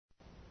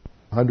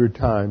100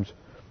 times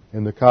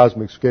in the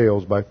cosmic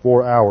scales by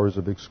 4 hours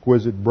of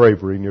exquisite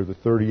bravery near the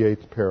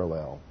 38th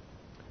parallel.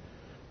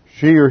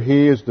 She or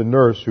he is the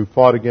nurse who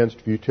fought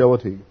against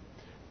futility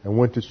and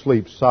went to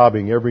sleep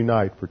sobbing every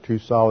night for 2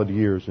 solid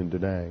years in Da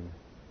Nang.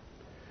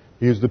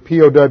 He is the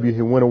POW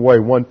who went away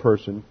one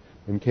person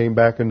and came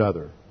back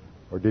another,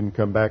 or didn't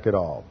come back at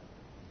all.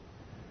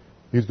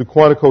 He's the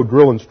Quantico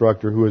drill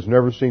instructor who has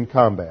never seen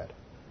combat,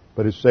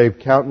 but has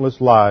saved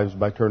countless lives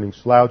by turning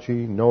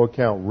slouchy,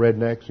 no-account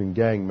rednecks and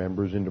gang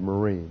members into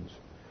Marines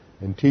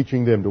and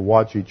teaching them to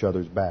watch each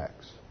other's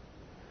backs.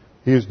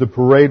 He is the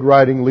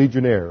parade-riding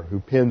legionnaire who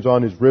pins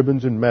on his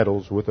ribbons and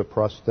medals with a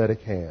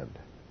prosthetic hand.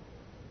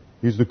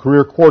 He's the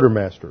career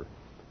quartermaster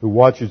who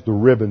watches the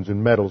ribbons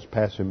and medals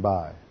pass him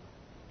by.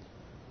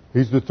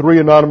 He's the 3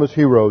 anonymous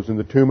heroes in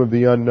the Tomb of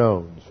the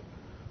Unknowns,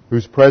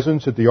 whose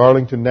presence at the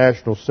Arlington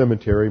National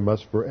Cemetery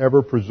must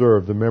forever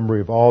preserve the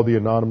memory of all the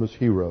anonymous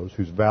heroes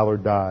whose valor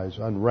dies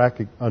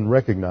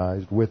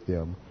unrecognized with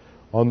them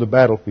on the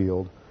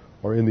battlefield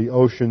or in the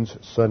ocean's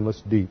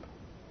sunless deep.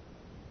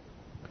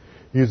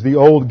 He is the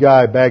old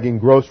guy bagging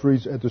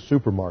groceries at the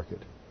supermarket,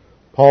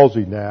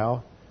 palsied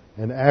now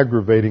and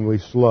aggravatingly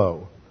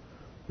slow,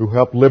 who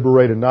helped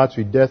liberate a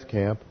Nazi death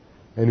camp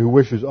and who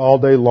wishes all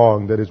day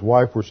long that his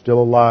wife were still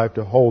alive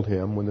to hold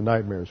him when the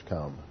nightmares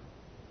come.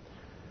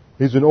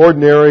 He's an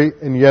ordinary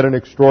and yet an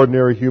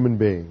extraordinary human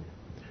being,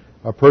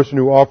 a person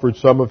who offered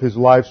some of his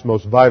life's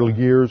most vital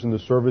years in the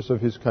service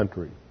of his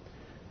country,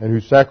 and who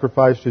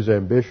sacrificed his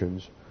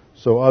ambitions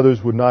so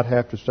others would not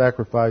have to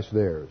sacrifice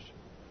theirs.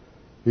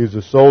 He is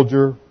a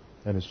soldier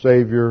and a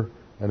savior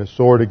and a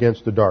sword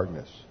against the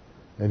darkness,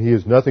 and he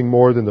is nothing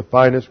more than the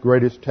finest,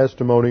 greatest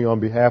testimony on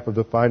behalf of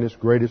the finest,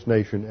 greatest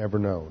nation ever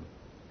known.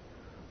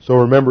 So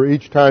remember,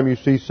 each time you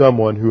see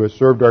someone who has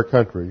served our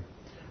country,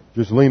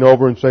 just lean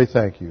over and say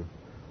thank you.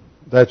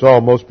 That's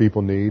all most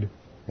people need,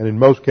 and in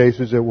most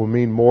cases it will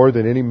mean more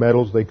than any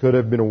medals they could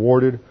have been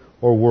awarded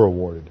or were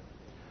awarded.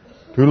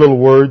 2 little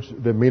words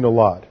that mean a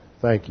lot.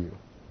 Thank you.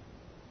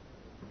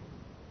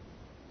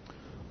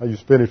 I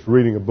just finished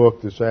reading a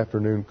book this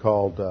afternoon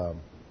called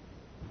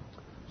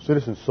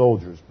Citizen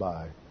Soldiers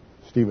by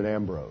Stephen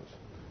Ambrose.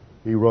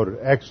 He wrote an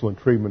excellent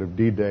treatment of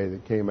D-Day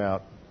that came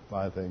out,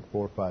 I think,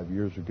 4 or 5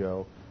 years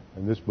ago,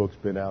 and this book's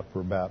been out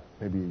for about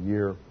maybe a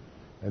year.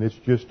 And it's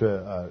just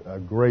a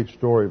great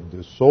story of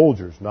the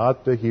soldiers,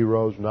 not the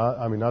heroes,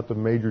 not the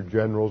major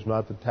generals,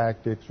 not the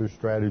tactics or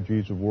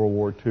strategies of World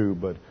War II,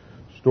 but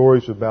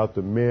stories about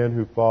the men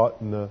who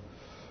fought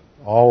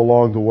all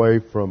along the way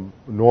from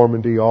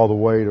Normandy all the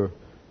way to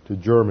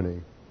Germany.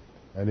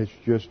 And it's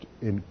just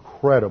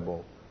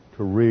incredible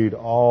to read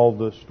all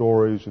the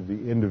stories of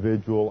the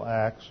individual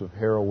acts of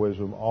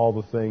heroism, all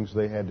the things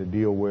they had to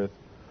deal with,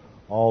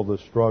 all the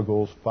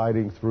struggles,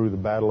 fighting through the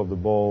Battle of the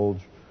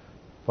Bulge,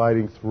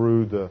 fighting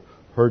through the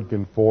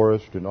Herdgen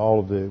Forest and all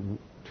of the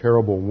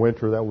terrible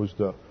winter. That was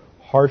the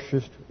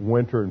harshest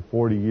winter in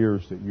 40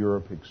 years that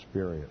Europe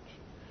experienced.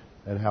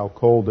 And how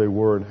cold they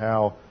were, and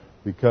how,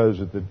 because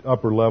at the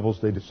upper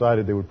levels they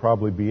decided they would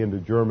probably be into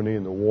Germany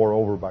and the war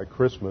over by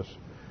Christmas,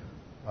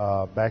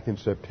 back in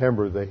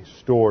September they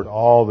stored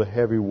all the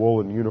heavy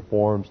woolen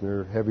uniforms and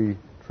their heavy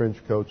trench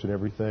coats and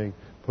everything,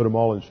 put them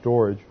all in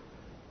storage.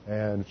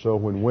 And so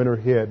when winter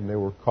hit and they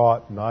were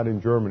caught not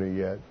in Germany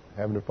yet,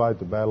 having to fight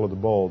the Battle of the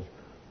Bulge,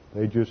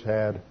 they just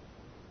had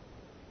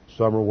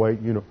summer weight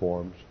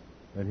uniforms,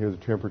 and here the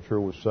temperature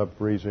was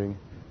sub-freezing,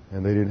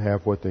 and they didn't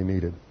have what they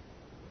needed.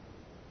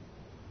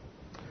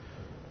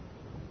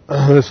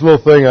 This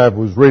little thing I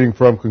was reading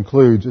from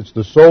concludes, it's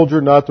the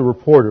soldier, not the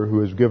reporter,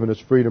 who has given us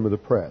freedom of the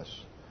press.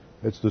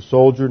 It's the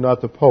soldier,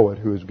 not the poet,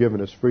 who has given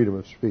us freedom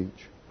of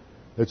speech.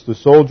 It's the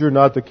soldier,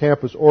 not the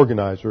campus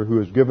organizer, who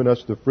has given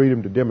us the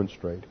freedom to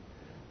demonstrate.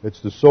 It's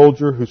the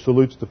soldier who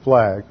salutes the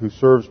flag, who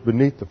serves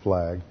beneath the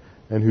flag,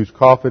 and whose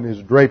coffin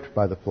is draped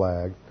by the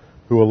flag,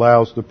 who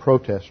allows the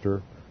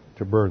protester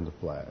to burn the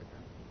flag.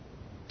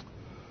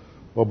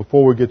 Well,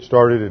 before we get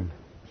started in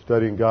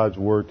studying God's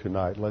Word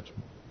tonight, let's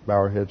bow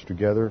our heads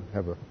together,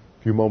 have a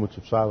few moments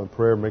of silent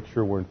prayer, make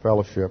sure we're in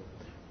fellowship,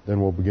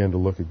 then we'll begin to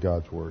look at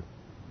God's Word.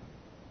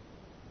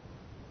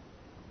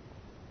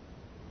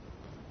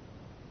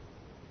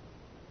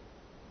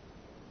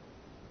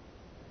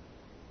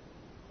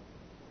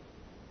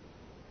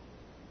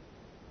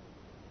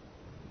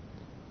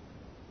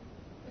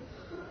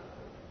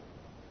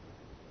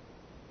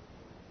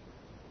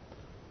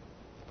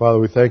 Father,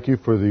 we thank you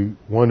for the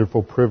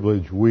wonderful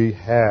privilege we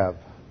have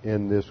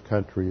in this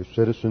country as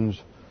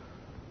citizens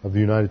of the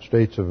United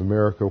States of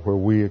America, where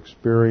we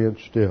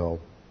experience still,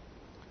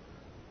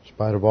 in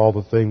spite of all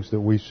the things that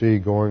we see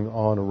going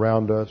on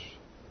around us,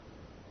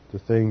 the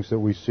things that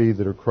we see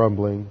that are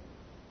crumbling,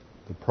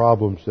 the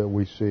problems that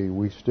we see,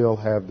 we still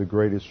have the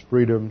greatest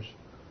freedoms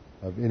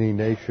of any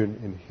nation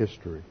in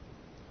history.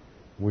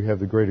 We have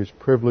the greatest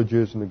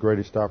privileges and the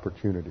greatest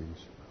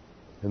opportunities.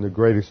 And the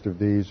greatest of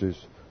these is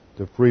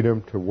the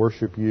freedom to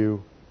worship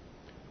you,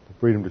 the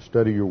freedom to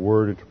study your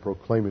word and to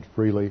proclaim it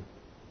freely,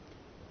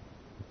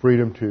 the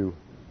freedom to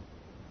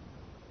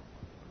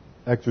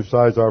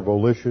exercise our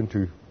volition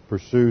to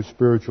pursue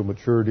spiritual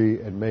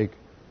maturity and make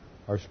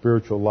our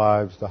spiritual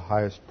lives the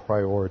highest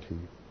priority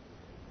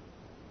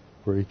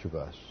for each of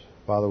us.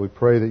 Father, we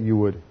pray that you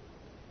would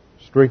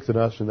strengthen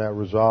us in that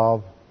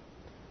resolve,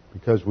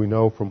 because we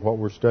know from what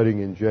we're studying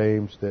in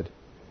James that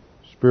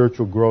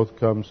spiritual growth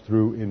comes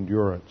through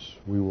endurance.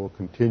 We will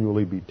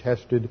continually be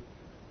tested,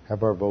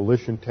 have our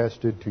volition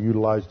tested to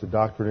utilize the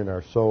doctrine in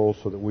our souls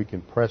so that we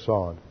can press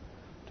on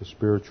to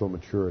spiritual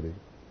maturity.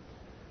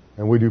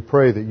 And we do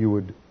pray that you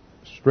would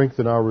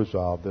strengthen our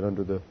resolve, that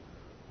under the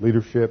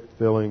leadership,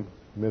 filling,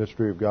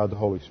 ministry of God the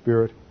Holy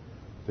Spirit,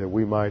 that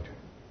we might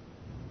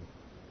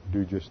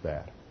do just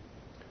that.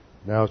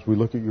 Now, as we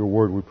look at your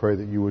word, we pray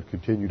that you would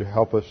continue to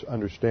help us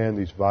understand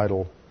these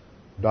vital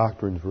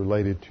doctrines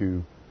related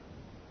to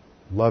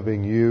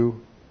loving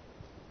you,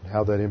 and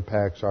how that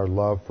impacts our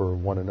love for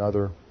one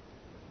another,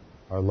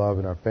 our love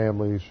in our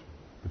families,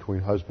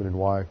 between husband and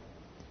wife,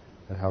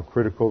 and how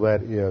critical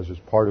that is as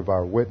part of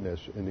our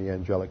witness in the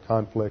angelic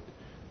conflict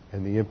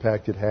and the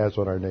impact it has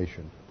on our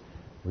nation.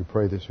 We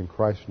pray this in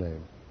Christ's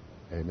name.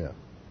 Amen.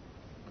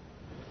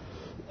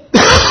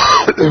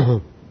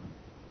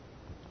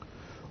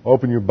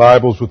 Open your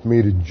Bibles with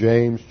me to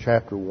James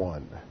chapter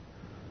 1.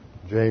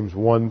 James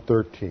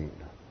 1:13.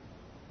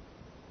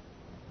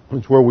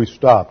 It's where we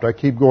stopped. I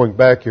keep going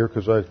back here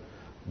because I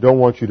don't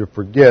want you to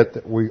forget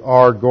that we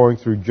are going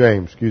through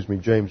James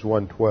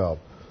 1:12.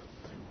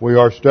 We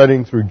are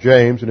studying through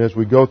James, and as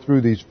we go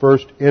through these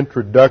first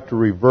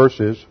introductory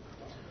verses,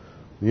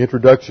 the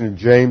introduction of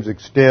James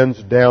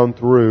extends down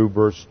through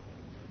verse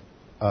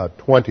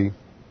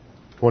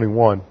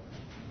 21.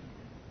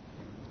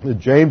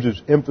 James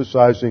is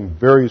emphasizing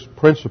various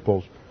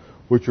principles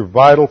which are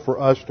vital for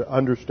us to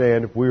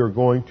understand if we are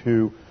going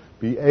to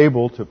be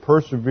able to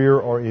persevere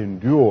or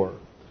endure,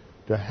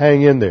 to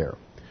hang in there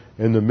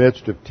in the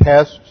midst of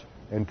tests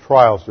and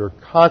trials. There are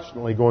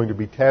constantly going to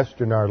be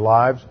tests in our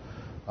lives.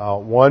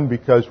 One,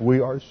 because we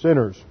are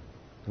sinners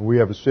and we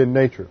have a sin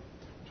nature.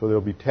 So there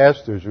will be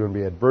tests, there's going to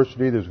be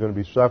adversity, there's going to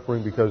be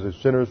suffering, because as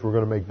sinners we're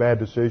going to make bad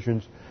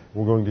decisions.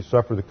 We're going to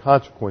suffer the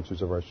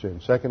consequences of our sin.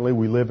 Secondly,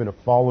 we live in a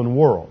fallen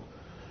world.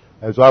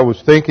 As I was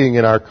thinking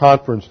in our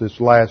conference this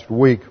last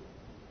week,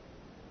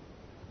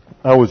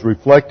 I was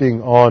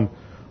reflecting on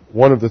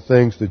one of the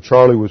things that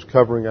Charlie was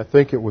covering. I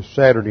think it was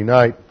Saturday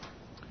night.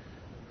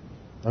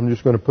 I'm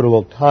just going to put a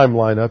little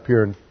timeline up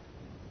here and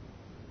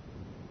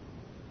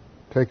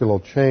take a little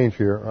change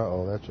here.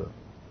 Uh-oh, that's a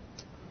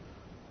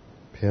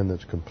pen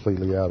that's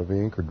completely out of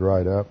ink or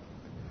dried up.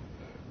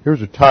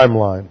 Here's a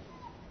timeline.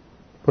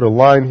 Put a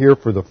line here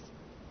for the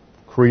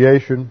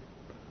creation,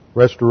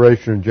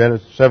 restoration in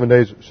Genesis,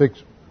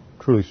 6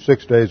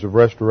 days of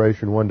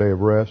restoration, 1 day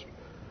of rest.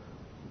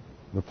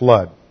 The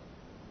flood.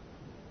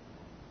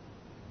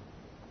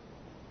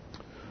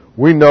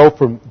 We know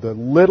from the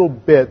little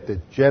bit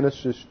that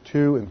Genesis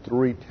 2 and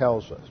 3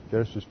 tells us.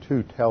 Genesis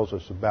 2 tells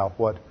us about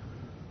what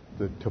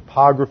the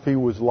topography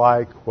was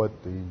like, what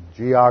the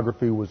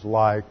geography was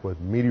like,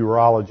 what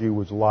meteorology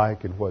was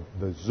like, and what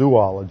the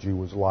zoology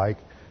was like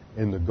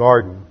in the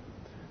garden.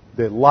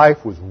 That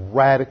life was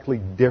radically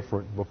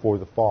different before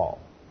the fall.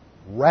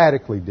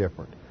 Radically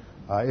different.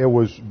 It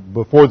was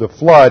before the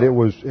flood. It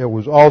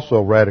was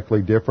also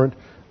radically different.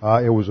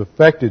 It was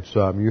affected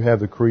some. You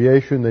have the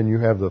creation, then you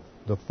have the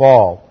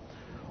fall.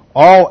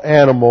 All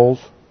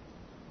animals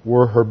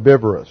were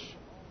herbivorous.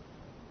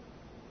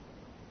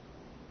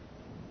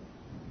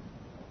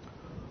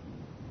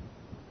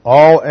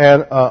 All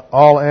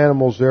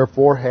animals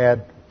therefore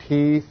had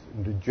teeth,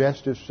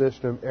 digestive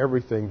system,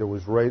 everything that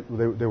was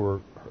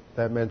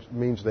that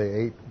means they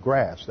ate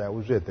grass. That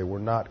was it. They were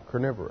not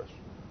carnivorous.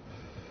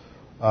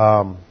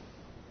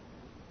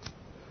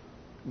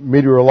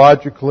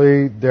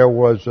 Meteorologically, there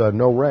was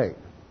no rain,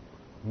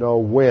 no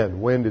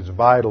wind. Wind is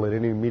vital in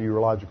any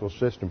meteorological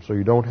system. So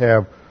you don't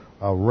have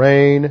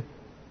rain.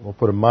 We'll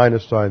put a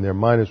minus sign there.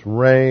 Minus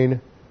rain,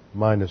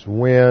 minus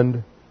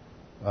wind,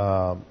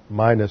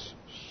 minus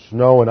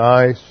snow and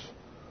ice,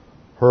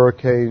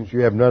 hurricanes.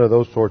 You have none of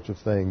those sorts of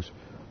things.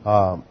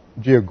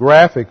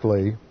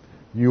 Geographically,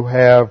 you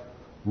have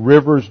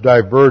rivers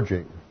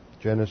diverging.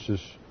 Genesis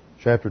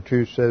chapter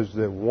 2 says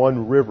that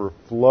one river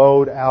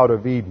flowed out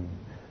of Eden,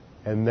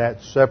 and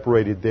that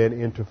separated then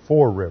into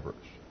 4 rivers.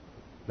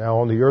 Now,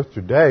 on the earth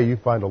today, you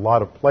find a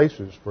lot of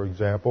places, for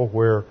example,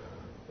 where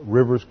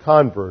rivers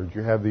converge.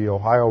 You have the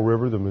Ohio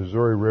River, the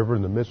Missouri River,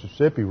 and the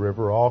Mississippi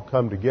River all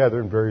come together,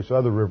 and various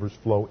other rivers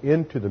flow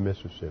into the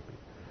Mississippi.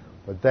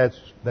 But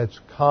that's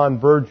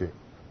converging.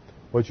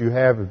 What you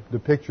have, the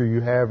picture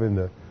you have in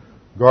the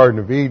Garden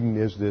of Eden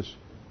is this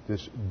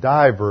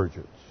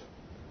divergence.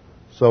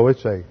 So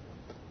it's a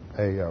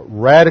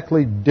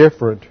radically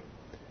different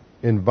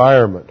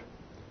environment.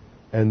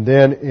 And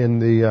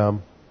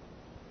then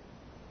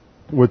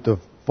with the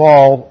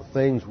fall,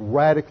 things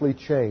radically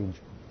change.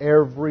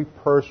 Every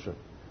person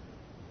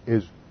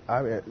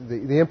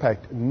the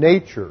impact.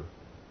 Nature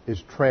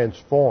is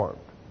transformed.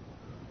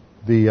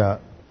 Now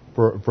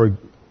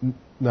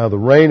the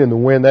rain and the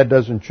wind, that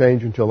doesn't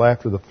change until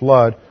after the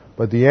flood.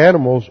 But the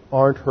animals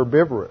aren't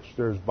herbivorous.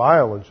 There's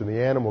violence in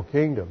the animal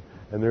kingdom.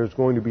 and there's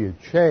going to be a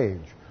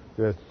change.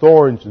 The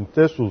thorns and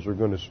thistles are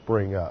going to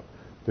spring up.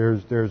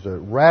 There's a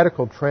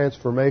radical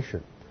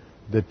transformation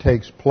that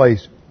takes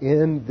place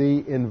in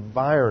the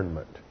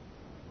environment.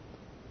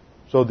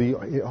 So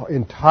the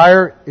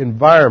entire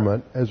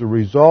environment, as a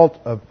result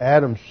of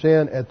Adam's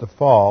sin at the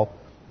fall,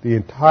 the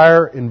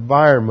entire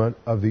environment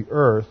of the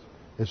earth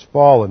is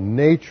fallen.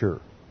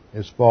 Nature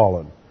is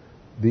fallen.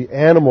 The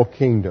animal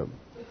kingdom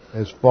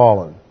is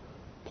fallen.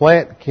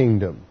 Plant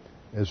kingdom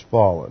is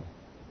fallen.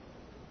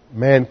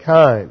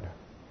 Mankind,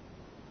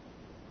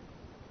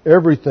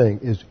 everything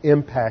is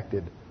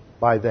impacted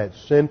by that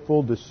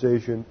sinful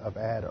decision of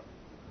Adam.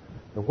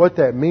 And what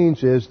that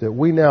means is that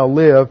we now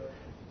live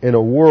in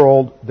a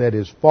world that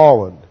is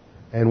fallen.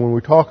 And when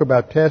we talk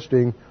about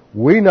testing,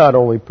 we not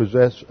only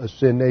possess a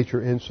sin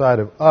nature inside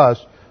of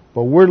us,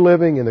 but we're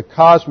living in a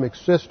cosmic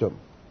system.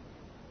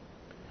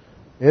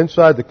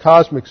 Inside the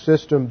cosmic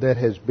system that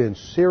has been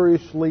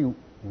seriously,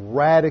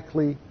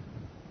 radically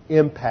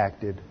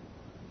impacted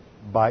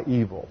by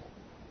evil.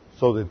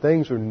 So that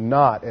things are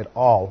not at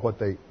all what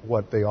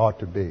they ought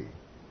to be.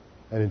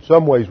 And in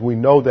some ways we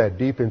know that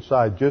deep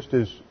inside, just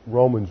as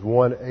Romans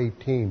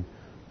 1:18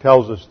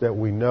 tells us that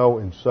we know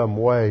in some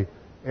way,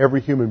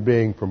 every human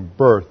being from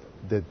birth,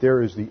 that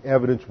there is the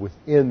evidence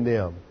within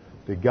them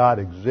that God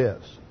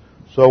exists.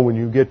 So when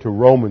you get to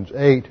Romans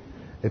 8,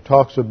 it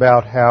talks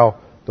about how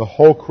the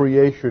whole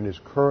creation is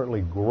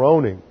currently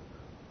groaning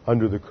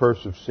under the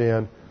curse of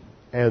sin,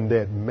 and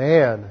that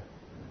man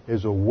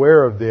is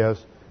aware of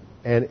this,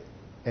 and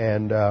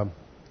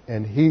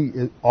he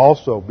is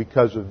also,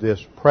 because of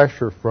this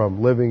pressure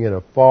from living in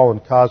a fallen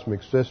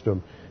cosmic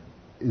system,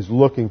 is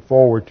looking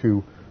forward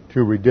to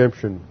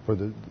redemption. For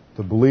the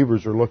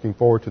believers are looking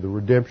forward to the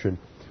redemption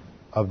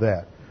of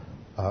that,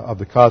 of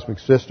the cosmic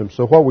system.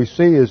 So what we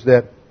see is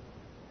that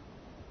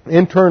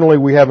internally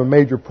we have a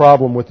major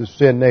problem with the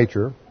sin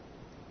nature.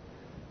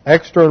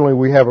 Externally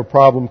we have a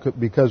problem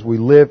because we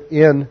live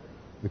in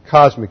the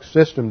cosmic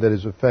system that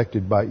is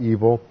affected by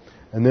evil.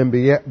 And then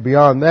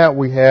beyond that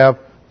we have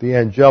the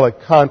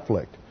angelic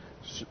conflict,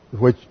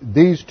 which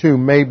these two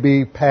may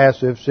be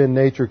passive. Sin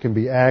nature can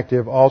be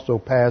active, also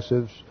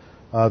passives.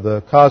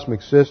 The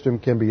cosmic system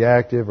can be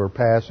active or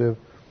passive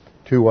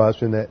to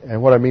us.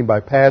 And what I mean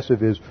by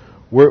passive is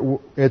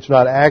it's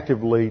not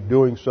actively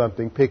doing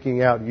something,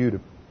 picking out you to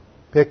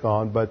pick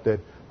on, but that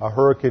a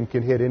hurricane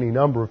can hit any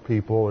number of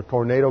people, a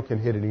tornado can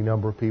hit any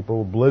number of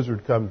people, a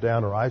blizzard comes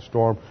down, or ice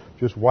storm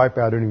just wipe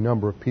out any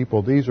number of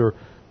people. These are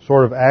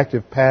sort of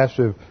active,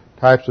 passive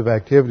types of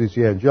activities.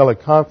 The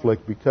angelic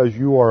conflict, because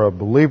you are a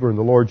believer in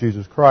the Lord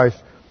Jesus Christ,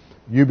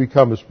 you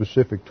become a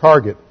specific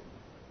target.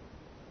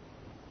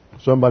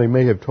 Somebody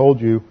may have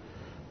told you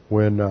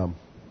when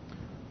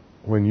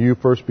you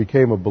first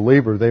became a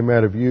believer, they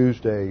might have you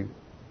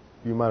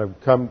might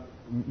have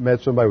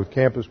met somebody with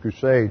Campus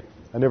Crusade.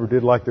 I never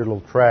did like their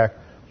little track.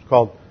 It's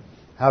called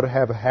How to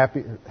Have a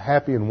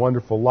Happy and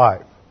Wonderful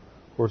Life.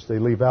 Of course, they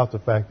leave out the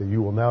fact that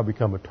you will now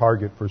become a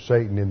target for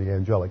Satan in the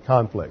angelic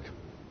conflict.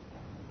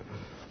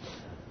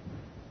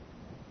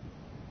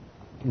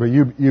 But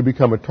you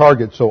become a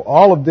target. So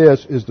all of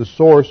this is the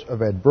source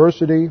of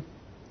adversity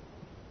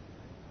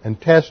and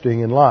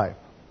testing in life.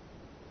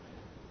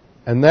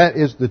 And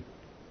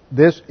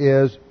this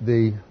is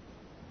the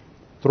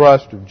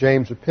thrust of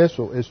James'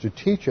 epistle, is to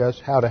teach us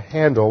how to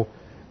handle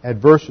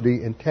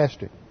adversity and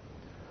testing.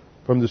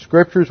 From the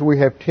Scriptures we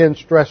have 10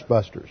 stress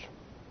busters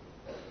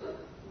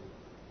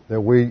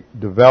that we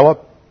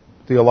develop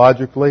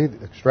theologically,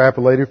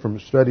 extrapolated from the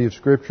study of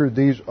Scripture.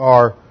 These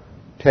are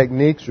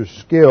techniques or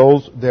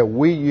skills that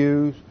we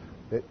use,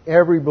 that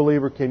every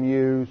believer can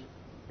use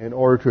in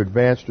order to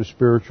advance to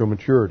spiritual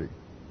maturity.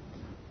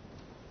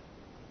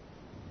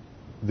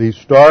 These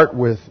start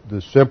with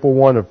the simple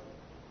one of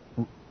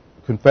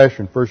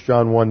confession, 1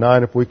 John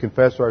 1:9. If we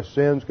confess our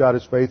sins, God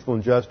is faithful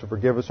and just to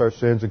forgive us our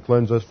sins and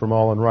cleanse us from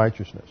all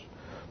unrighteousness.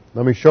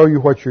 Let me show you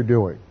what you're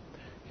doing.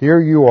 Here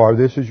you are.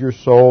 This is your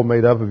soul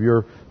made up of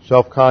your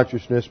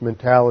self-consciousness,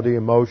 mentality,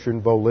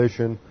 emotion,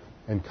 volition,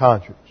 and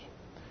conscience.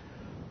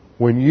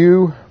 When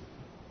you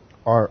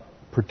are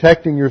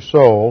protecting your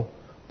soul,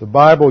 the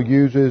Bible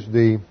uses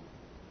the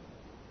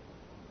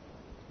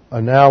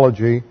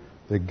analogy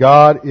that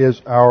God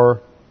is our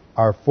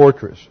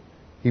fortress.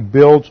 He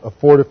builds a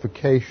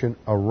fortification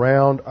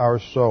around our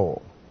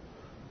soul.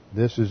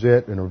 This is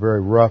it in a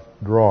very rough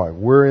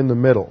drawing. We're in the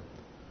middle.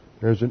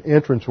 There's an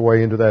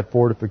entranceway into that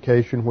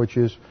fortification, which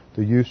is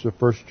the use of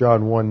 1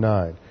 John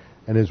 1:9.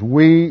 And as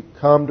we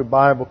come to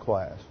Bible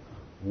class,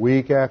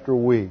 week after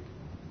week,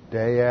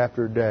 day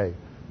after day,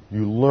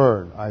 you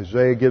learn.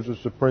 Isaiah gives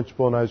us a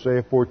principle in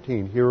Isaiah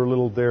 14. Here a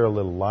little, there a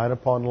little, line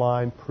upon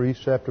line,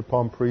 precept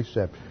upon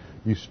precept.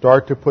 You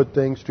start to put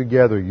things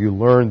together. You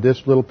learn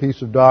this little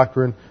piece of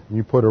doctrine, and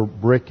you put a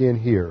brick in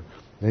here.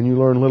 Then you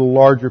learn a little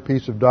larger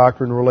piece of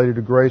doctrine related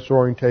to grace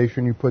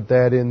orientation. You put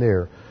that in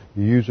there.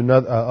 You use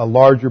a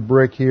larger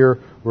brick here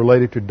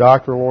related to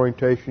doctrinal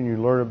orientation. You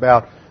learn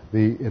about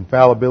the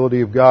infallibility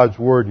of God's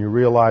Word, and you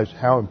realize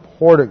how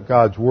important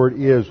God's Word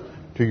is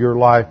to your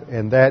life,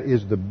 and that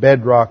is the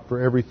bedrock for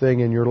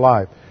everything in your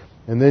life.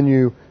 And then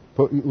you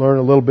learn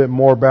a little bit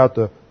more about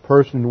the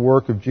person and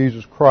work of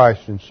Jesus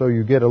Christ, and so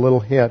you get a little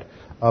hint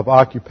of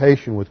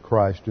occupation with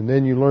Christ. And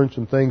then you learn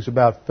some things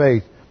about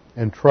faith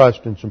and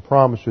trust and some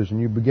promises, and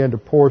you begin to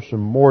pour some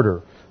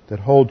mortar that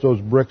holds those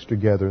bricks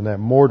together, and that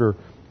mortar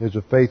is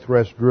a faith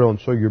rest drill. And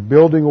so you're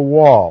building a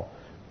wall,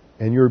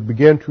 and you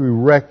begin to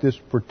erect this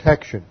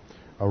protection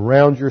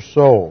around your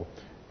soul.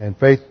 And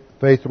faith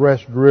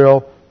rest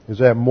drill is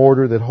that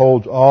mortar that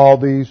holds all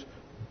these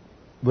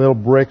little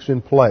bricks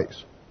in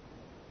place.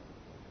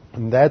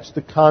 And that's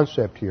the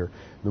concept here.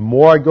 The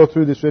more I go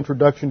through this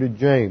introduction to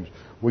James,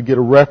 we get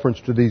a reference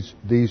to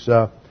these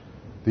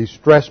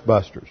stress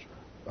busters.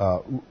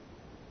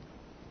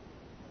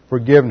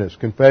 Forgiveness,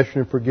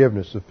 confession and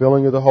forgiveness, the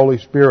filling of the Holy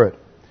Spirit,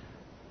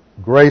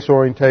 grace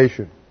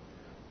orientation,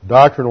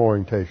 doctrine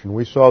orientation.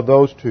 We saw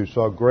those two.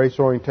 Saw grace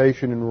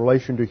orientation in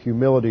relation to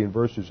humility in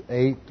verses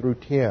 8 through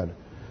 10.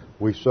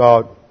 We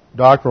saw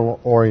doctrinal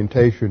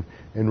orientation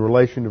in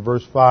relation to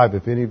verse 5,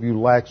 if any of you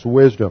lacks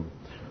wisdom.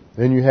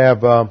 Then you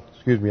have,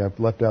 I've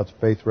left out the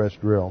faith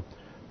rest drill.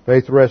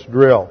 Faith rest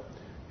drill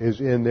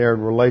is in there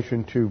in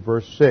relation to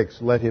verse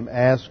 6. Let him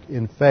ask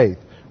in faith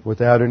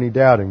without any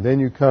doubting. Then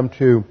you come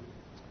to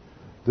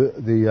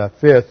the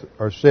fifth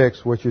or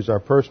sixth, which is our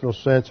personal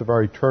sense of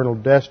our eternal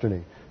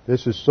destiny.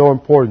 This is so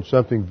important,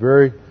 something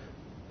very,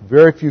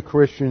 very few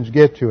Christians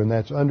get to, and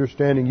that's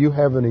understanding you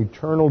have an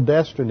eternal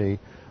destiny,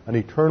 an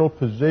eternal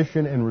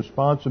position and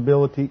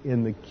responsibility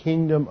in the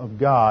kingdom of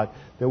God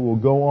that will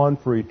go on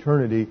for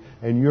eternity,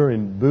 and you're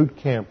in boot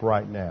camp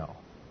right now.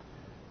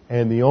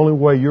 And the only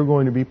way you're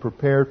going to be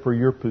prepared for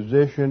your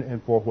position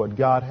and for what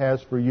God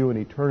has for you in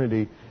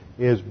eternity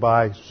is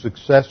by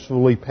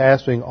successfully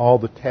passing all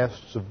the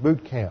tests of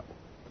boot camp.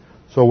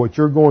 So what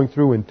you're going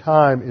through in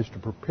time is to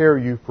prepare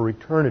you for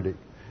eternity.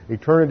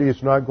 Eternity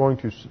is not going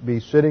to be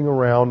sitting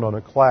around on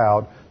a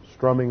cloud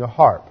strumming a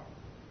harp.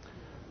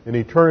 In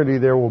eternity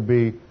there will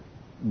be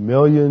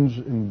millions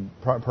and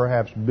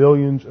perhaps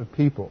billions of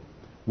people.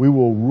 We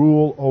will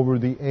rule over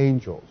the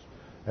angels.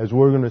 As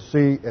we're going to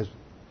see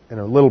in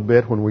a little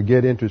bit when we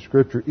get into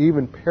Scripture,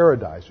 even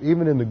paradise,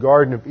 even in the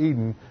Garden of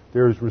Eden,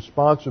 there's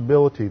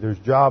responsibility, there's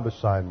job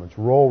assignments,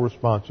 role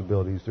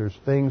responsibilities, there's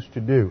things to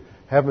do.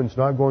 Heaven's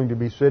not going to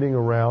be sitting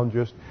around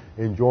just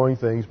enjoying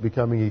things,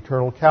 becoming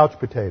eternal couch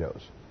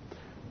potatoes.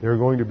 There are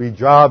going to be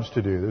jobs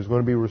to do. There's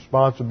going to be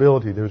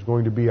responsibility. There's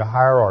going to be a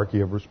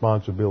hierarchy of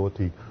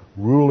responsibility,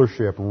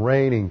 rulership,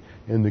 reigning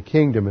in the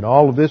kingdom. And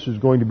all of this is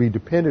going to be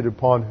dependent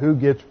upon who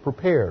gets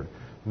prepared.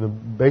 And the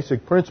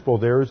basic principle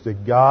there is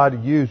that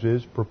God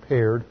uses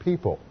prepared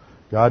people.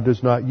 God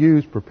does not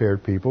use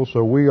prepared people,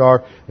 so we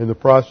are in the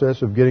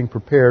process of getting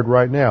prepared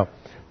right now.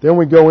 Then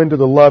we go into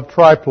the love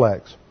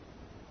triplex.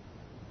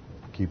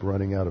 I keep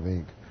running out of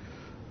ink.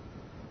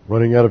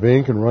 Running out of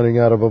ink and running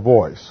out of a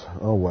voice.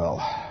 Oh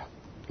well.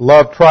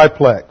 Love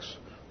triplex.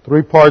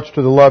 3 parts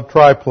to the love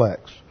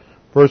triplex.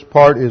 First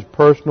part is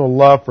personal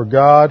love for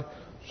God.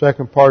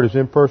 Second part is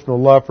impersonal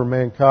love for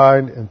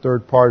mankind. And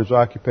third part is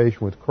occupation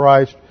with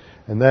Christ.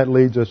 And that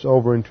leads us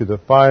over into the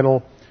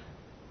final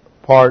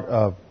part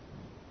of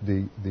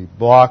the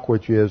block,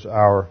 which is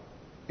our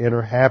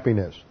inner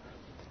happiness.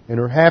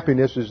 Inner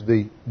happiness is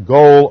the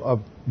goal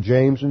of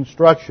James'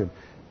 instruction.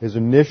 His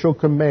initial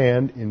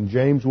command in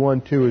James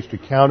 1:2 is to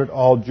count it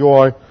all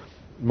joy,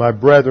 my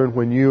brethren,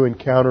 when you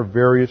encounter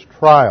various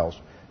trials.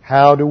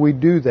 How do we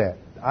do that?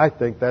 I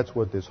think that's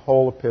what this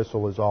whole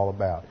epistle is all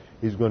about.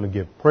 He's going to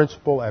give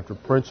principle after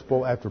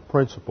principle after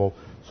principle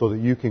so that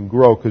you can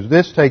grow, because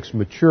this takes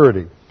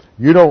maturity.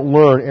 You don't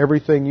learn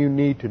everything you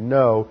need to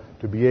know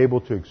to be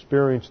able to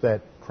experience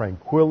that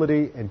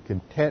tranquility and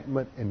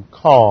contentment and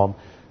calm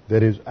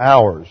that is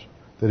ours,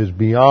 that is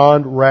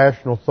beyond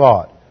rational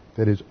thought,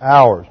 that is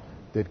ours,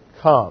 that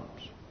comes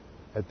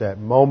at that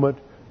moment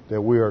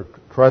that we are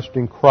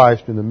trusting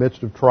Christ in the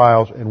midst of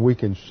trials and we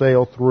can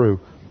sail through.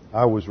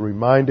 I was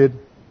reminded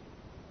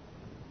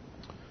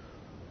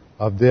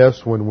of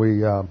this when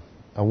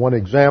one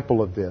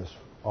example of this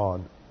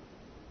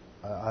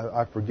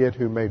I forget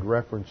who made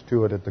reference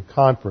to it at the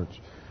conference,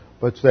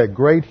 but it's that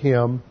great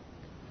hymn,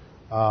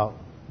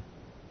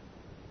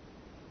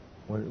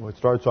 it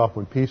starts off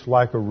with peace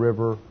like a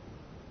river.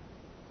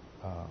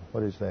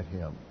 What is that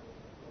hymn?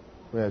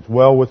 Yeah, it's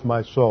Well With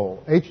My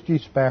Soul. H.G.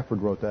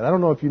 Spafford wrote that. I don't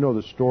know if you know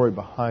the story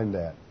behind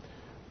that,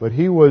 but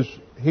he was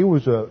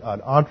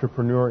an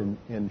entrepreneur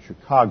in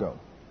Chicago,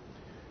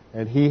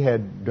 and he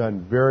had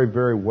done very,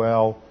 very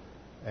well,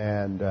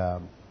 and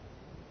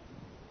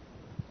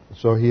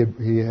so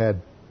he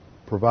had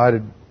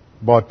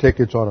bought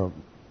tickets on a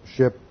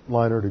ship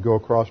liner to go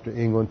across to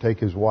England, take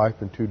his wife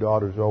and 2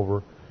 daughters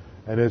over.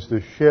 And as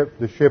the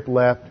ship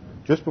left,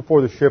 just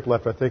before the ship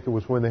left, I think it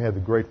was when they had the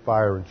Great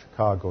Fire in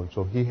Chicago, and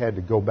so he had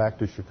to go back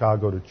to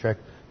Chicago to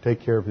take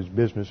care of his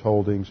business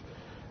holdings.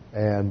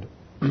 And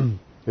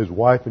his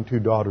wife and 2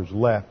 daughters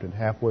left, and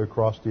halfway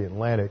across the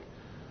Atlantic,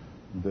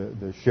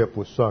 the ship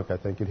was sunk. I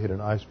think it hit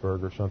an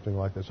iceberg or something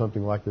like that,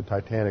 something like the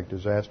Titanic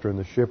disaster, and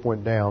the ship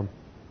went down.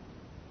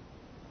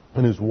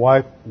 And his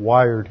wife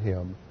wired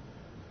him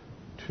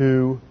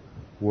 2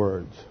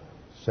 words: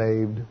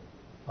 saved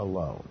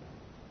alone.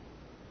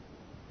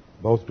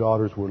 Both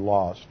daughters were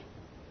lost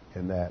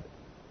in that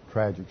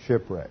tragic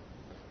shipwreck.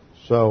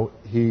 So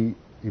he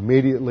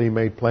immediately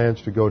made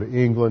plans to go to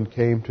England,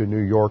 came to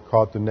New York,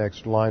 caught the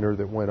next liner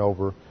that went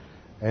over,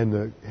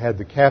 and had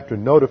the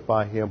captain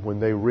notify him when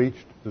they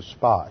reached the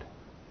spot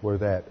where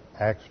that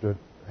accident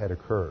had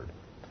occurred.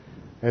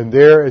 And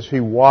there, as he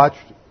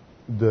watched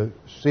the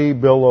sea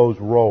billows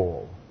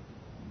roll,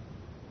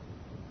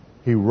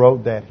 he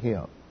wrote that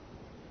hymn,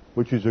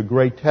 which is a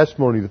great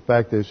testimony to the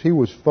fact that as he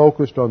was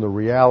focused on the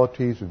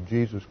realities of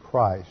Jesus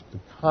Christ, the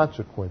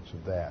consequence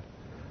of that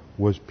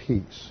was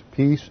peace.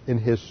 Peace in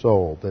his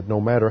soul, that no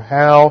matter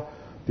how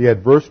the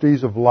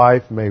adversities of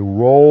life may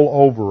roll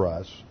over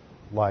us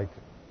like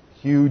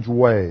huge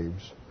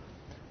waves,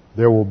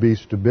 there will be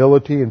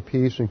stability and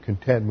peace and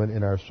contentment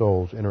in our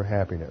souls, inner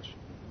happiness.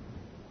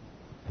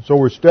 So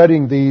we're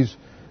studying these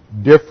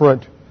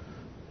different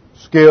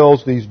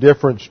skills, these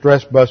different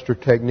stress buster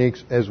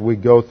techniques as we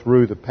go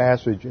through the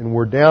passage. And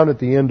we're down at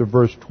the end of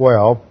verse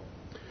 12,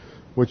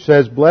 which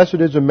says, "Blessed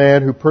is a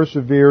man who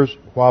perseveres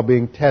while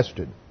being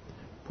tested."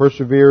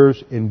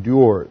 Perseveres,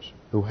 endures,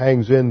 who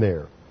hangs in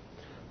there.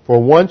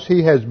 For once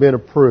he has been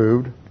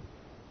approved,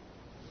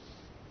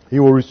 he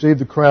will receive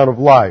the crown of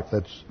life.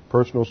 That's a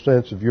personal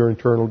sense of your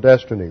eternal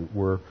destiny.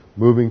 We're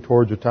moving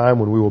towards a time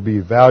when we will be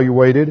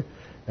evaluated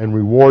and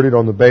rewarded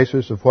on the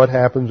basis of what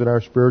happens in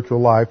our spiritual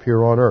life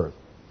here on earth.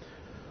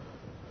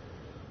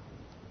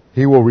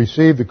 He will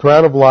receive the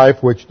crown of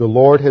life which the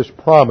Lord has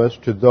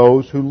promised to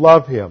those who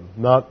love Him.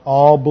 Not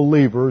all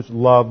believers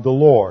love the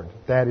Lord.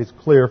 That is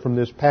clear from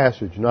this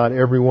passage. Not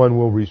everyone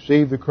will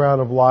receive the crown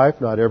of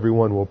life. Not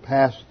everyone will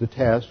pass the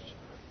tests.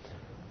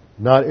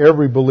 Not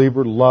every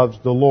believer loves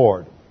the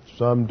Lord.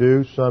 Some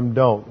do, some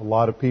don't. A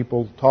lot of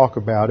people talk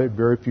about it.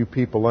 Very few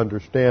people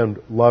understand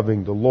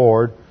loving the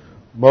Lord,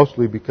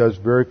 mostly because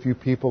very few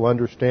people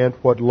understand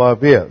what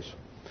love is.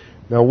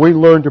 Now, we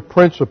learned a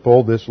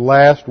principle this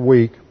last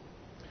week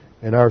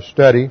in our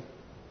study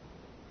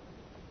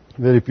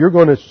that if you're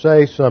going to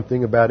say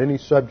something about any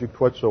subject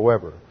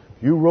whatsoever,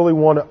 if you really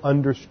want to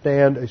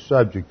understand a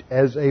subject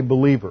as a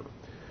believer,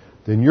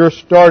 then your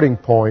starting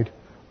point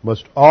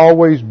must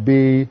always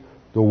be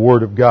the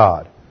Word of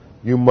God.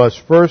 You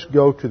must first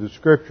go to the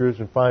Scriptures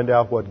and find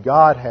out what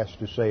God has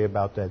to say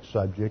about that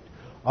subject.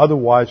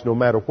 Otherwise, no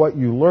matter what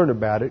you learn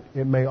about it,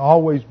 it may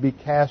always be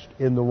cast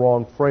in the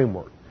wrong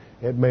framework.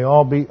 It may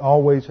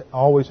always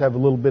have a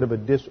little bit of a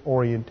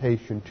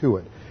disorientation to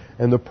it.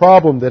 And the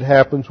problem that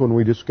happens when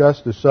we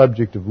discuss the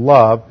subject of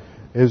love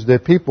is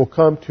that people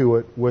come to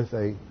it with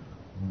a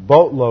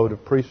boatload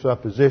of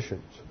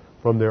presuppositions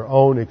from their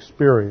own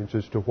experience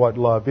as to what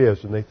love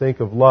is. And they think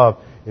of love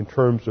in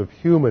terms of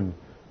human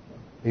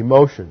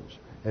emotions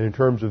and in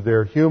terms of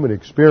their human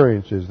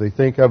experiences. They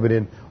think of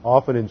it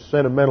often in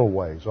sentimental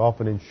ways,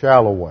 often in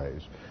shallow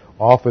ways,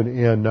 often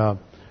in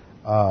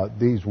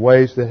these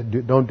ways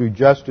that don't do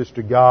justice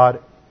to God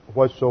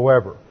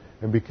whatsoever.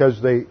 And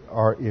because they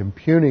are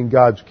impugning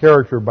God's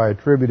character by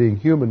attributing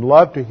human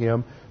love to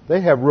Him, they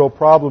have real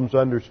problems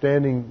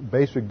understanding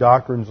basic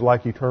doctrines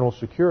like eternal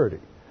security.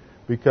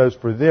 Because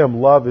for them,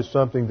 love is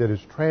something that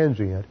is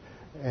transient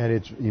and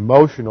it's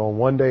emotional.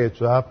 One day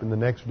it's up and the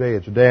next day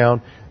it's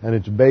down, and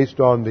it's based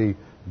on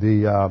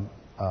the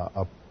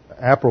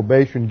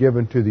approbation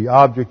given to the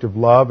object of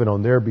love and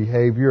on their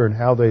behavior and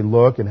how they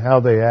look and how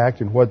they act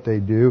and what they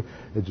do.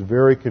 It's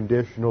very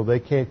conditional. They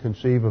can't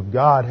conceive of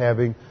God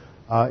having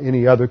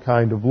any other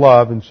kind of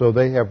love, and so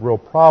they have real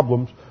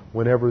problems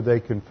whenever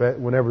they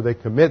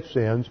commit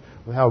sins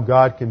with how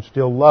God can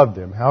still love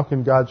them. How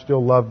can God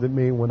still love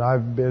me when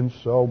I've been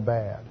so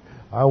bad?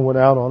 I went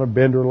out on a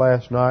bender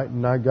last night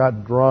and I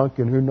got drunk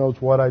and who knows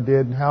what I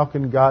did, and how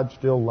can God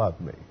still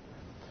love me?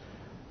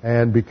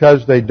 And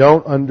because they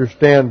don't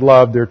understand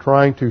love, they're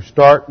trying to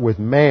start with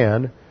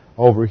man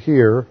over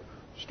here,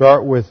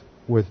 start with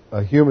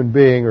a human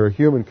being or a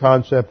human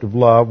concept of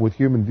love, with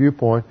human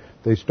viewpoint.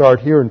 They start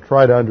here and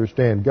try to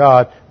understand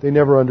God. They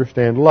never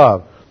understand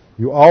love.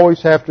 You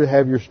always have to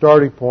have your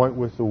starting point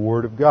with the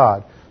Word of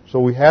God. So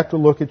we have to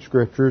look at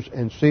Scriptures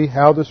and see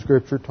how the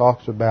Scripture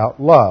talks about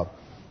love.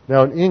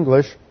 Now in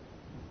English,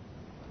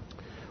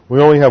 we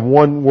only have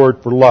one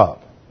word for love.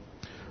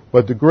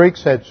 But the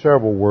Greeks had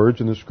several words,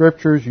 and the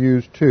Scriptures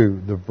use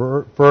two.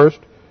 The first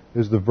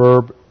is the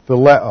verb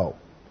phileo.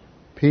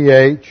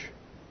 Phileo.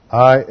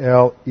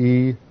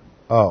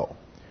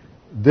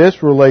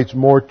 This relates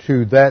more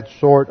to that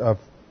sort of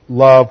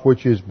love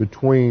which is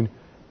between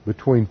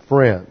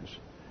friends.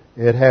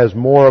 It has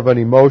more of an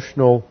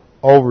emotional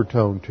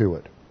overtone to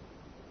it.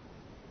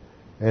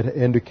 It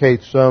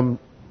indicates some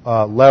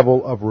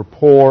level of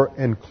rapport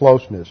and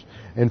closeness.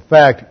 In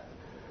fact,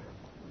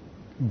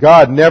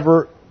 God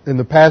never, in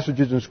the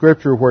passages in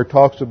Scripture where it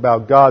talks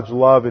about God's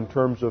love in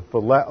terms of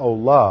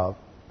phileo love,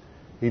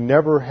 He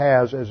never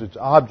has as its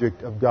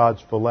object of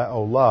God's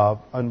phileo love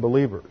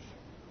unbelievers.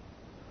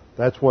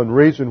 That's one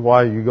reason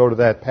why you go to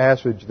that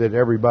passage that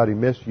everybody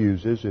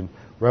misuses in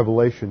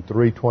Revelation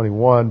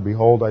 3:21.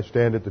 Behold, I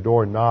stand at the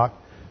door and knock.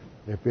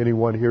 If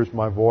anyone hears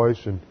my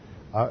voice and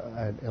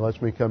and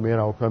lets me come in,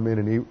 I'll come in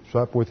and eat,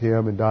 sup with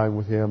him and dine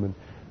with him.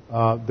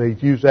 And they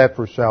use that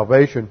for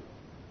salvation.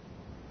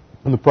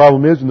 And the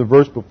problem is, in the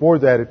verse before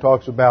that, it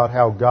talks about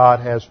how God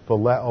has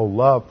phileo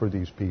love for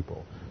these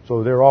people.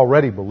 So they're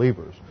already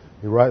believers.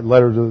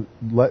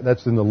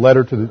 That's in the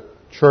letter to the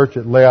church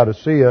at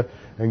Laodicea,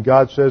 and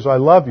God says, I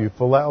love you,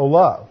 phileo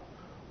love.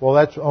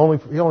 Well, He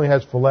only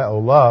has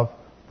phileo love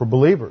for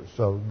believers.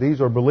 So these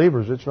are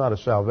believers. It's not a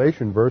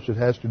salvation verse. It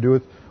has to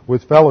do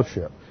with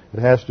fellowship. It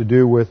has to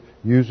do with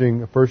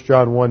using 1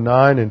 John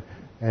 1:9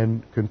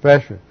 and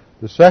confession.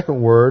 The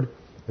second word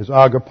is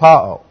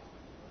agapao.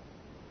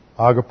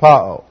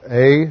 Agapao.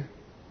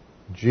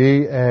 A-G-A-P-P-A-O.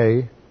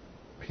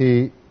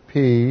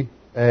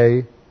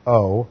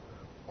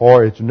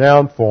 Or its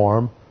noun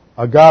form,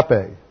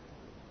 agape.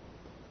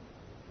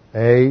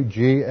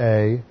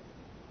 A-G-A-P-E.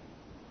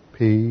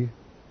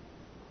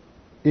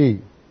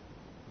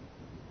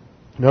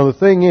 Now the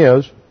thing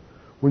is,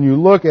 when you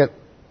look at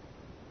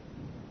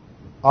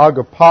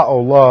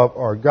agapao love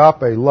or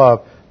agape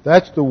love,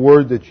 that's the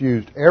word that's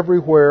used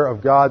everywhere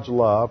of God's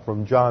love,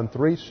 from John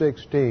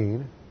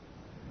 3:16,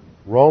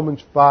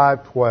 Romans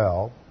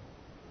 5:12,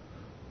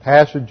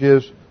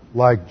 passages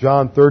like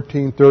John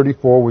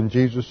 13:34 when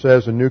Jesus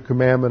says, a new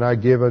commandment I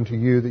give unto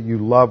you, that you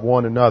love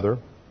one another.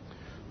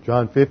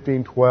 John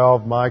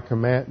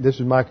 15:12, this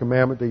is my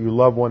commandment, that you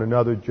love one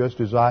another just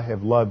as I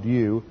have loved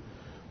you.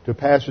 To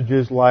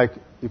passages like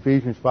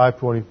Ephesians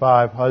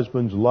 5:25,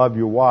 husbands, love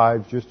your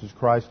wives just as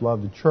Christ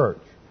loved the church.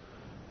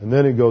 And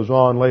then it goes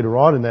on later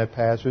on in that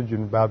passage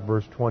in about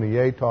verse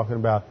 28, talking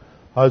about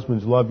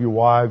husbands, love your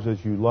wives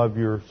as you love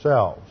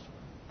yourselves.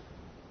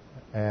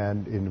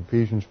 And in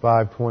Ephesians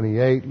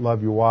 5:28,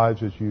 love your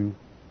wives as you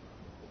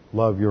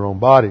love your own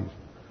bodies.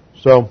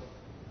 So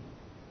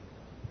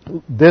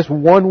this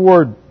one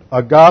word,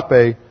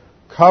 agape,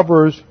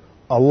 covers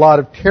a lot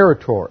of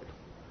territory.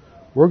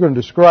 We're going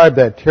to describe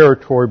that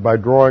territory by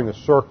drawing a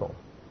circle.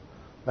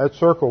 That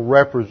circle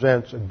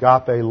represents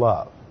agape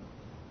love.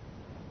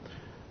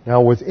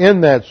 Now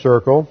within that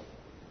circle,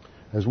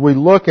 as we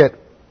look at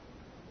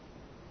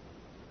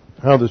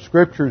how the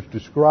Scriptures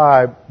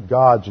describe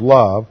God's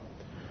love,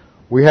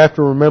 we have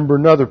to remember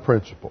another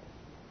principle.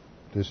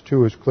 This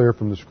too is clear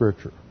from the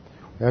Scripture.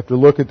 We have to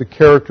look at the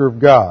character of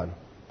God.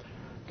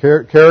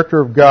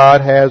 Character of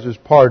God has as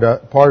part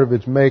of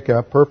its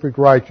makeup perfect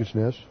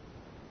righteousness,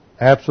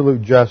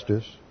 absolute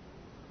justice,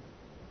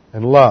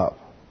 and love.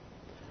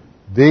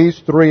 These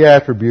three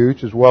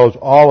attributes, as well as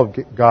all of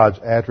God's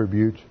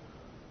attributes,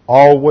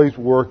 always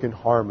work in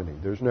harmony.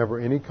 There's never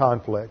any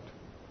conflict.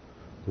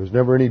 There's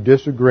never any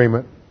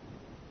disagreement.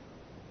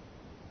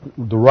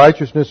 The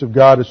righteousness of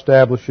God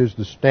establishes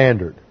the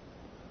standard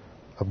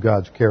of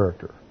God's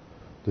character.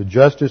 The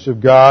justice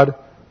of God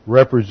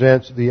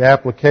represents the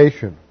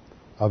application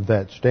of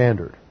that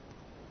standard.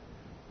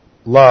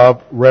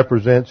 Love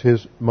represents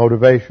His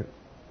motivation.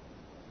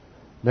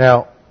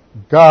 Now,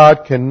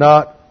 God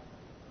cannot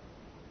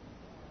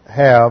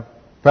have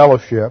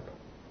fellowship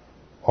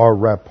or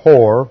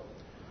rapport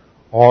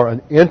or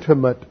an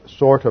intimate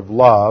sort of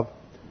love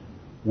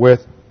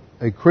with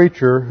a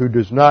creature who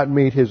does not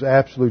meet His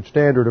absolute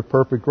standard of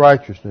perfect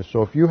righteousness.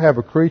 So if you have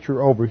a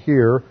creature over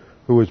here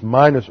who is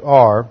minus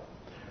R,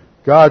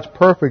 God's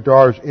perfect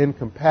R is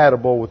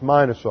incompatible with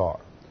minus R.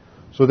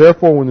 So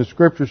therefore, when the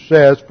Scripture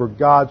says, for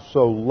God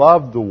so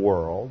loved the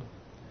world,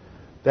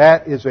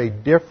 that is a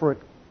different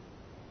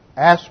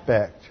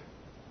aspect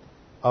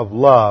of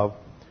love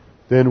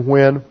than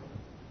when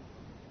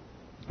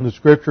the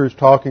Scripture is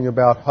talking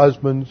about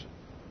husbands,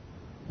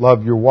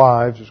 love your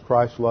wives as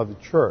Christ loved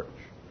the church.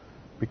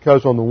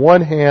 Because on the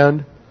one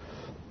hand,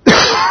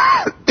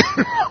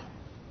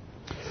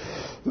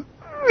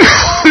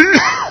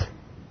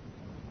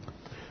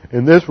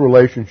 in this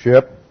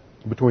relationship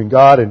between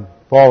God and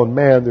fallen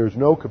man, there's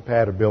no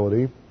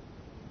compatibility.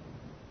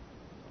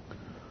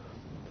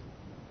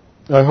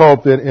 I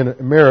hope that in a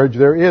marriage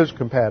there is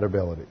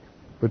compatibility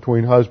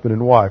between husband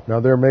and wife. Now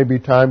there may be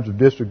times of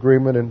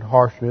disagreement and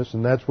harshness,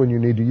 and that's when you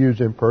need to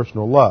use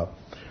impersonal love.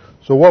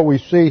 So what we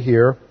see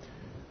here,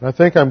 and I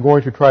think I'm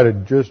going to try to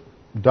just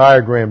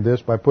diagram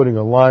this by putting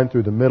a line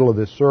through the middle of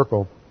this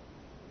circle,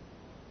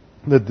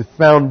 that the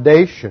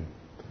foundation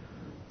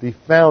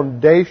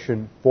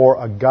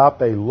for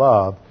agape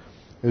love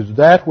is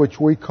that which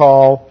we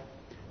call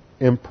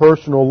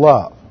impersonal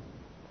love.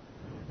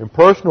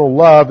 Impersonal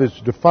love is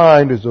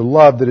defined as a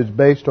love that is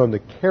based on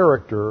the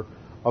character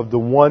of the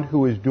one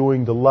who is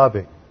doing the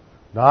loving,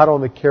 not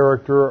on the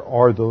character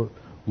or the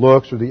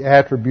looks or the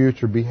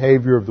attributes or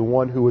behavior of the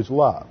one who is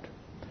loved.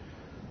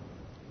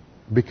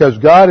 Because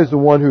God is the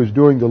one who is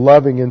doing the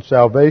loving in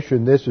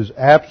salvation, this is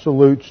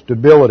absolute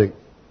stability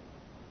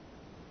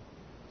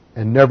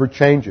and never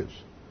changes.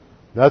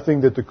 Nothing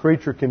that the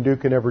creature can do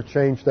can ever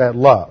change that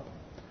love.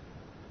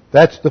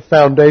 That's the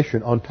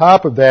foundation. On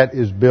top of that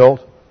is built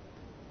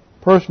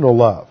personal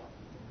love.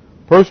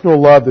 Personal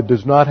love that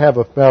does not have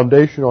a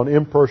foundation on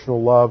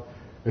impersonal love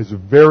is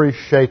very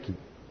shaky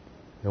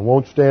and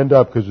won't stand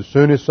up, because as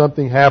soon as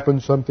something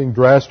happens, something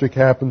drastic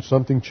happens,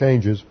 something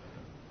changes,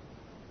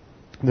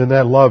 then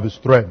that love is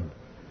threatened.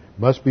 It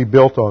must be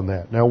built on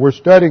that. Now, we're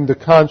studying the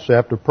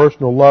concept of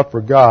personal love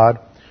for God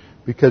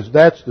because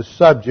that's the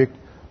subject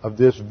of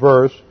this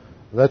verse.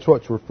 That's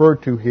what's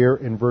referred to here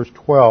in verse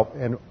 12.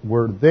 And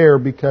we're there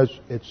because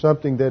it's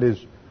something that is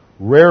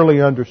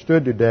rarely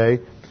understood today.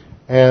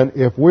 And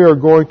if we are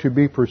going to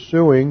be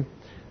pursuing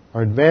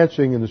or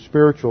advancing in the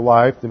spiritual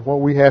life, then what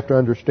we have to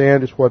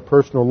understand is what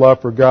personal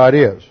love for God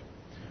is.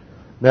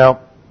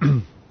 Now,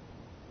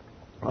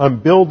 I'm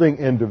building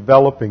and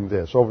developing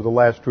this over the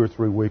last 2 or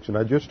 3 weeks, and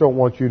I just don't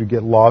want you to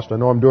get lost. I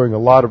know I'm doing a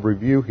lot of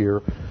review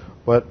here,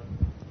 but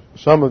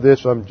some of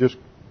this I'm just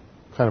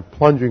kind of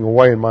plunging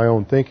away in my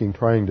own thinking,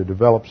 trying to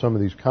develop some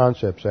of these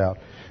concepts out.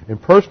 In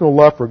personal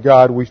love for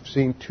God, we've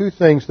seen 2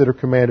 things that are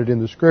commanded in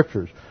the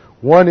Scriptures.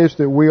 One is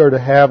that we are to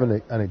have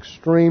an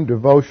extreme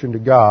devotion to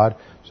God,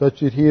 such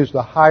that He is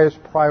the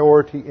highest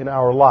priority in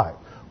our life.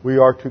 We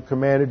are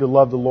commanded to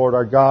love the Lord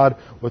our God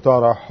with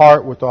all our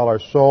heart, with all our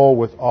soul,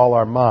 with all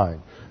our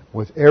mind.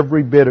 With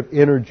every bit of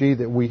energy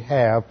that we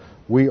have,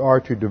 we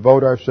are to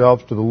devote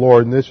ourselves to the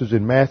Lord. And this is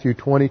in Matthew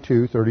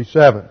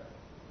 22:37,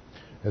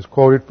 as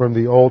quoted from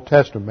the Old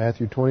Testament,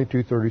 Matthew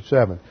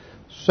 22:37.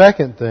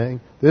 Second thing,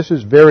 this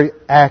is very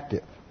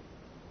active.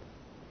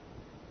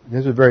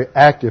 This is a very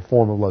active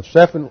form of love.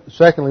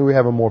 Secondly, we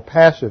have a more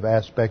passive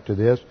aspect to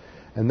this,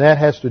 and that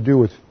has to do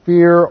with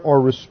fear or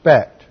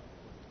respect.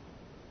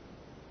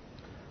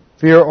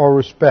 Fear or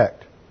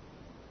respect.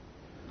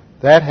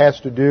 That has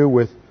to do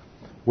with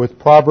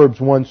Proverbs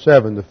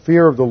 1:7. The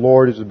fear of the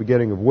Lord is the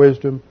beginning of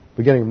wisdom,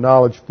 beginning of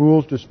knowledge.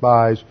 Fools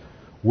despise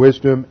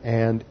wisdom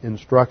and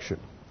instruction.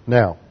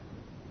 Now,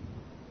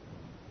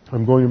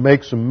 I'm going to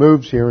make some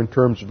moves here in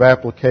terms of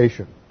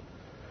application.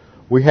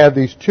 We have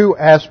these 2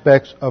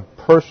 aspects of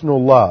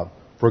personal love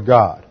for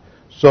God.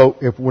 So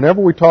whenever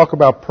we talk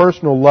about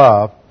personal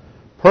love,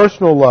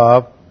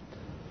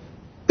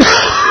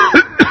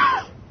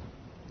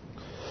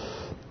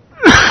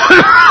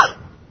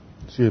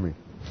 excuse me.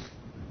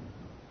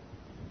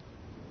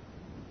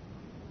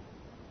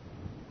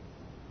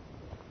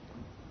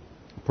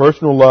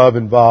 Personal love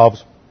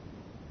involves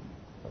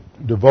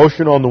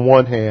devotion on the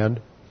one hand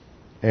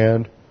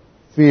and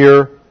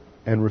fear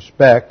and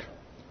respect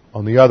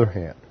on the other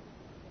hand.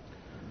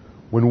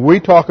 When we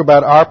talk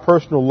about our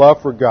personal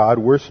love for God,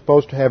 we're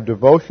supposed to have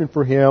devotion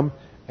for Him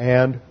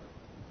and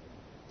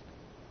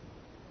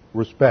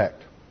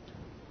respect.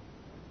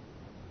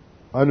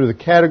 Under the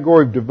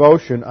category of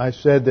devotion, I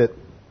said that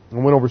I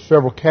went over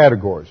several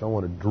categories. I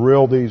want to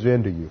drill these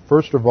into you.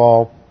 First of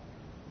all,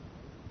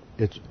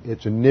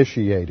 it's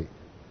initiating.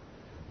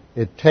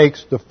 It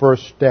takes the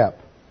first step.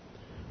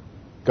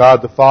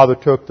 God the Father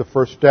took the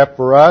first step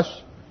for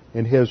us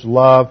in His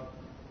love,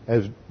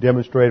 as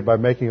demonstrated by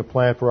making a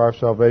plan for our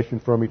salvation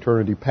from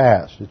eternity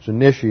past. It's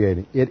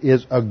initiating. It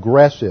is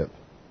aggressive.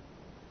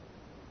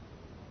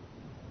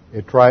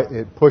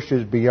 It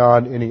pushes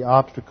beyond any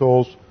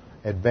obstacles,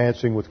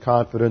 advancing with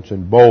confidence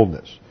and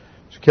boldness.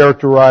 It's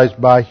characterized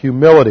by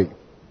humility.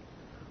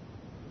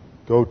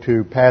 Go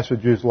to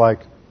passages like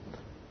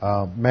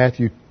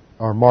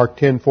Mark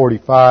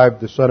 10:45.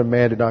 The Son of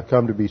Man did not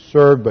come to be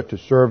served, but to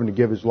serve and to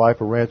give His life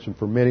a ransom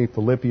for many.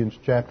 Philippians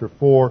chapter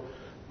 4.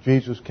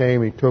 Jesus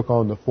came and He took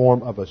on the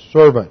form of a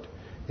servant.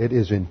 It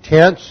is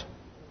intense.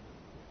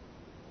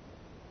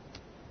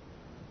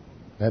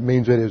 That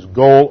means it is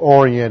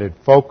goal-oriented,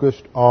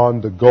 focused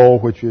on the goal,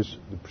 which is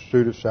the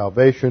pursuit of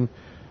salvation.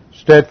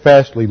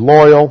 Steadfastly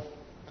loyal.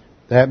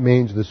 That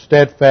means the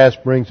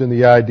steadfast brings in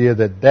the idea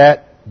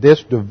that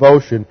this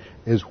devotion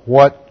is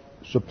what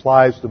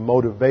supplies the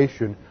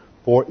motivation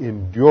for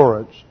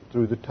endurance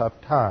through the tough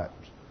times.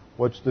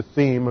 What's the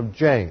theme of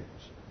James?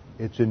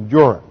 It's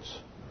endurance.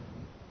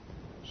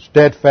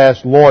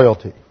 Steadfast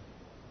loyalty.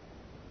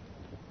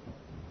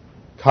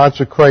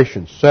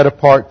 Consecration, set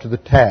apart to the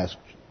task.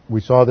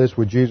 We saw this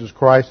with Jesus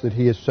Christ, that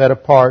He is set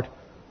apart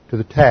to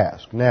the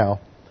task. Now,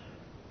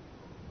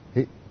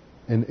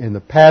 in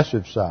the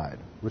passive side,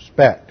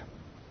 respect.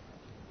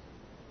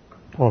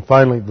 Well,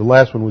 finally, the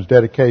last one was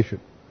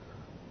dedication.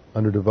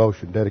 Under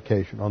devotion,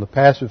 dedication. On the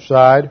passive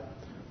side,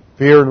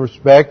 fear and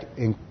respect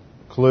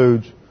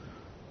includes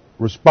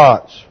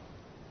response.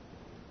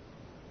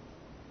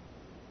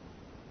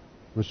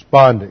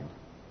 Responding.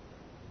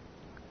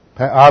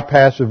 Our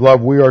passive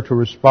love, we are to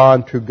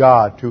respond to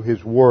God, to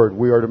His Word.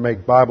 We are to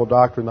make Bible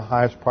doctrine the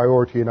highest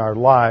priority in our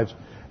lives,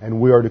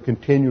 and we are to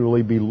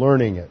continually be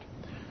learning it.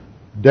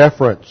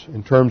 Deference,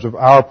 in terms of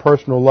our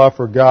personal love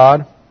for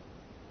God.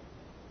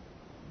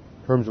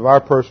 In terms of our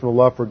personal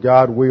love for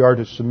God, we are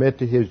to submit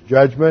to His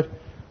judgment,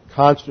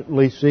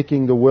 constantly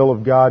seeking the will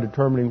of God,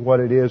 determining what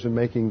it is, and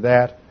making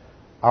that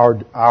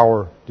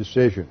our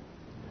decision.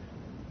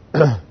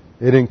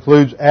 It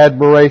includes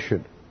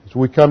admiration. As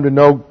we come to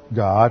know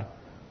God,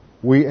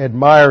 we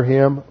admire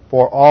Him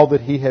for all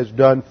that He has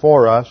done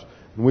for us,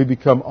 and we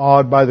become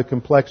awed by the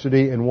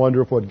complexity and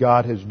wonder of what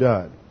God has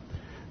done.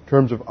 In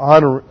terms of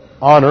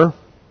honor,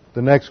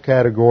 the next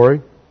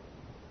category,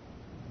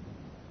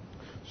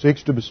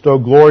 seeks to bestow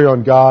glory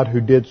on God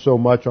who did so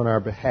much on our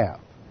behalf.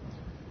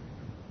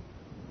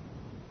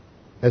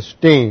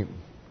 Esteem.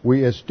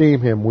 We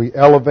esteem Him. We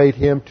elevate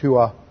Him to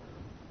a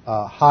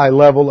high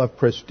level of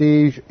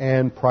prestige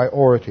and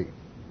priority.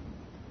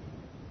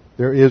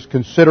 There is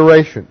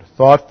consideration,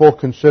 thoughtful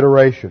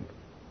consideration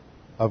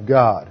of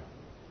God.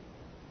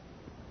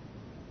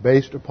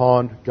 Based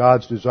upon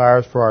God's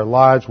desires for our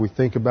lives, we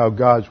think about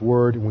God's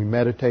Word and we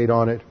meditate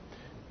on it.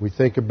 We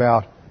think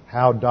about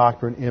how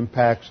doctrine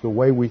impacts the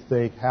way we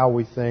think, how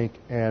we think,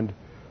 and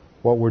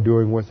what we're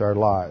doing with our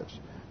lives.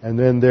 And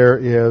then there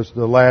is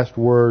the last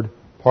word,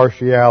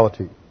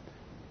 partiality.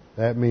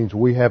 That means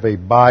we have a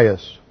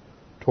bias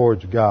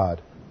towards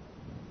God,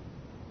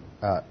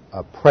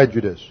 a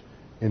prejudice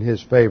in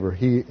His favor,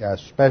 a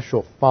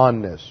special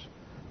fondness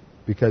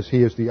because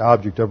He is the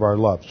object of our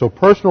love. So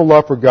personal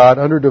love for God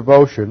under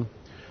devotion,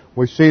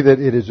 we see that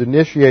it is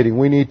initiating.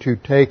 We need to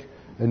take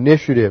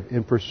initiative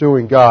in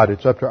pursuing God.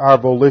 It's up to our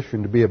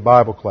volition to be a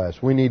Bible class.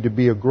 We need to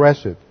be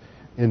aggressive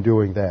in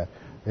doing that.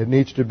 It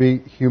needs to be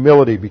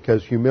humility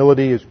because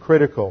humility is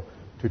critical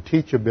to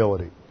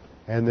teachability.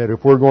 And that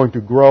if we're going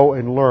to grow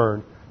and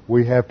learn,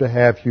 we have to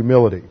have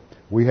humility.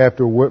 We have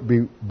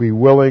to be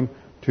willing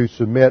to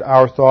submit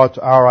our thoughts,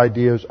 our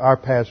ideas, our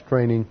past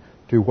training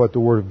to what the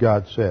Word of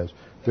God says.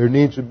 There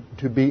needs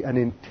to be an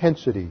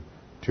intensity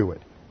to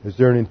it. Is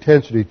there an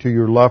intensity to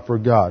your love for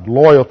God?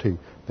 Loyalty.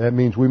 That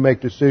means we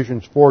make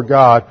decisions for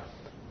God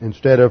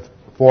instead of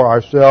for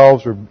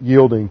ourselves or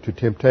yielding to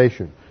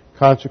temptation.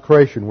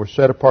 Consecration. We're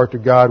set apart to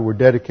God. We're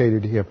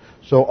dedicated to Him.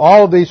 So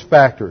all of these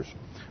factors,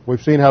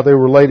 we've seen how they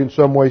relate in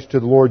some ways to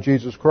the Lord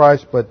Jesus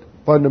Christ, but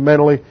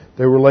fundamentally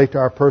they relate to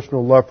our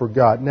personal love for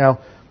God. Now,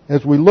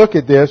 as we look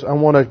at this, I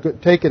want to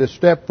take it a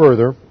step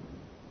further.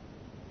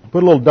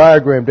 Put a little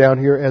diagram down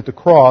here at the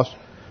cross.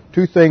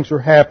 Two things are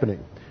happening.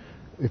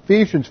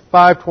 Ephesians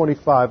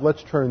 5:25,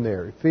 let's turn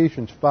there.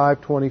 Ephesians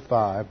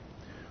 5:25,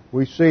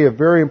 we see a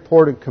very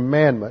important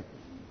commandment.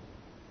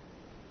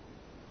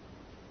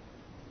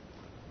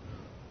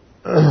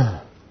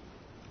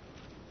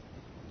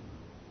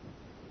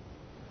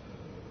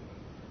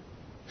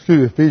 Excuse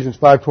me, Ephesians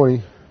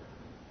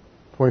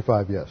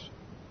 5:25, yes.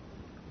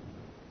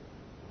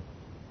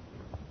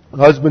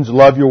 Husbands,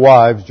 love your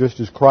wives, just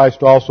as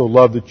Christ also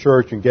loved the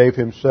church and gave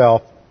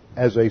Himself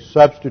as a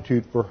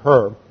substitute for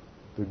her.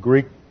 The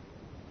Greek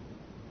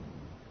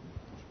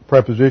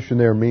preposition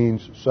there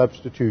means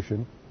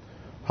substitution.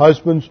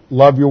 Husbands,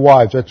 love your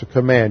wives. That's a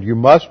command. You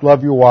must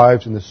love your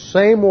wives in the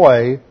same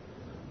way,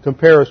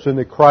 comparison,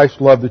 that Christ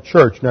loved the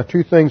church. Now,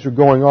 two things are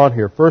going on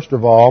here. First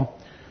of all,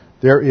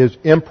 there is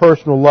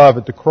impersonal love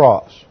at the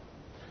cross.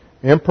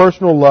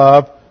 Impersonal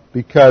love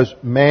because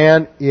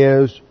man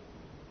is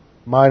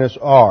minus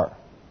R.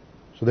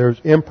 So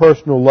there's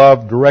impersonal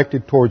love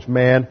directed towards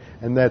man,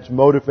 and that's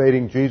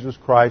motivating Jesus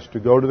Christ to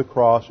go to the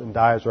cross and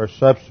die as our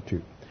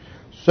substitute.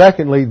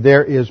 Secondly,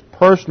 there is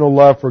personal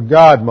love for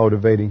God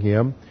motivating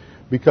Him,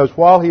 because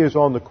while He is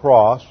on the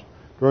cross,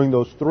 during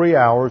those 3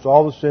 hours,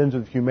 all the sins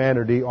of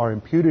humanity are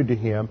imputed to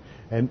Him,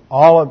 and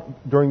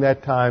during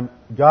that time,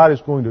 God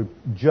is going to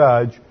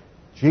judge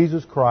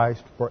Jesus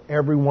Christ for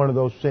every one of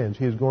those sins.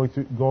 He is going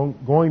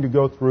to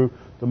go through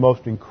the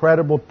most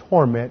incredible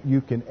torment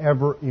you can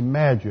ever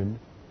imagine,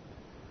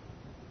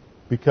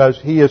 because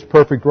He is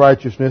perfect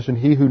righteousness, and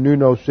He who knew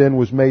no sin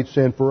was made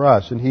sin for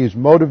us. And He is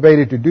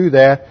motivated to do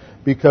that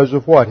because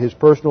of what? His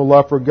personal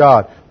love for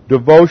God,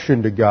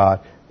 devotion to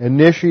God,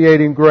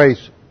 initiating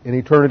grace in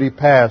eternity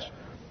past,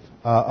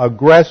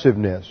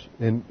 aggressiveness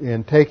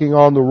in taking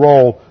on the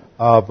role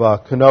of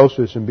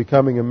kenosis and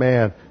becoming a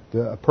man,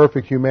 the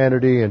perfect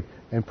humanity and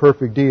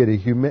perfect deity,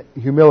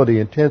 humility,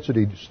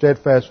 intensity,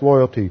 steadfast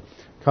loyalty,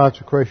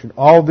 consecration.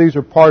 All of these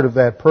are part of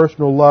that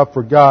personal love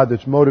for God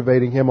that's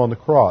motivating Him on the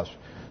cross.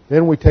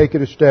 Then we take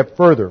it a step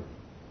further.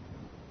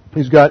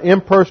 He's got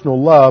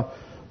impersonal love,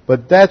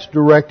 but that's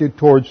directed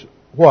towards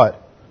what?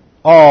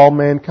 All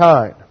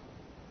mankind.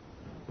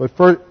 But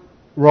for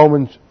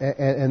Romans,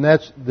 and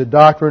that's the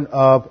doctrine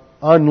of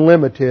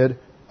unlimited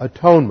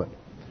atonement.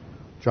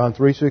 John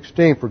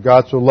 3:16, for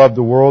God so loved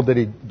the world that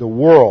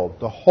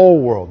the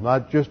whole world,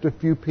 not just a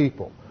few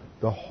people,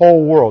 the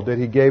whole world, that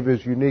He gave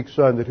His unique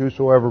Son, that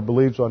whosoever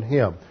believes on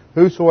Him,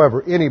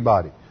 whosoever,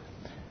 anybody.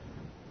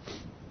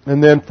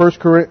 And then 1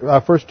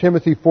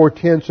 Timothy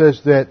 4:10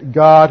 says that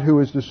God, who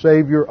is the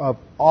Savior of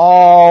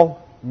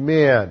all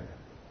men,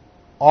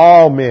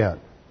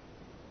 but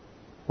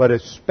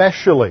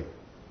especially,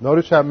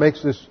 notice how it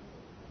makes this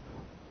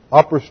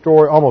upper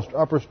story, almost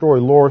upper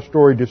story, lower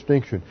story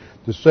distinction.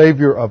 The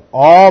Savior of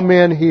all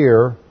men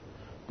here,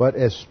 but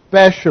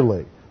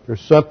especially,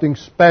 there's something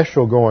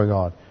special going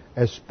on,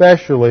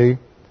 especially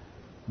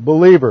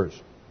believers.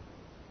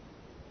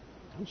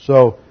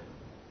 So,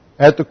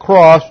 at the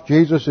cross,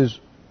 Jesus is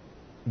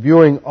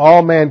viewing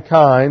all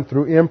mankind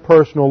through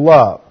impersonal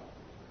love.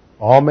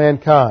 All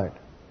mankind.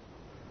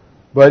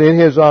 But in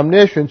His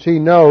omniscience, He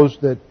knows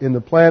that in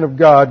the plan of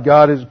God,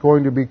 God is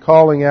going to be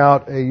calling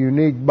out a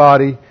unique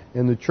body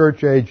in the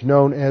church age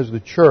known as the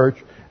church,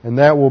 and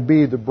that will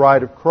be the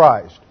bride of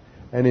Christ.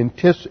 And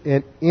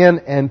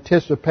in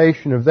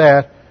anticipation of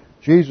that,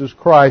 Jesus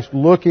Christ,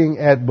 looking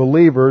at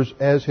believers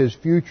as His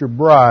future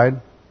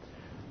bride,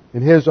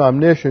 in His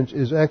omniscience,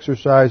 is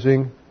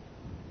exercising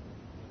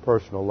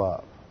personal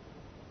love.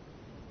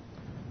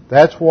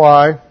 That's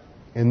why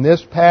in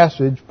this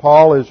passage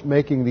Paul is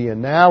making the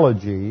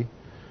analogy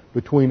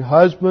between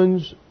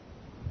husbands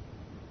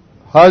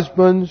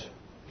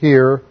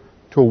here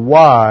to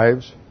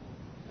wives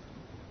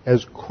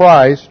as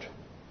Christ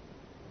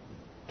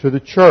to the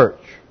church.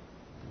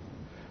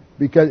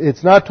 Because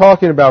it's not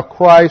talking about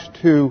Christ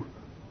to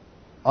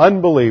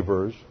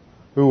unbelievers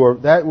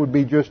that would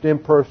be just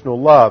impersonal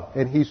love.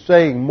 And he's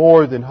saying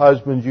more than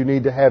husbands, you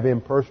need to have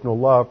impersonal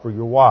love for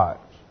your wives.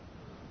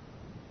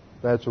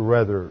 That's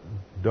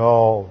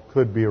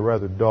could be a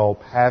rather dull,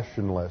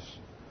 passionless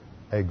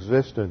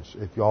existence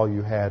if all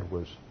you had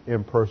was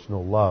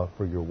impersonal love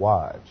for your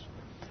wives.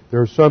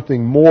 There's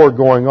something more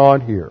going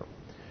on here.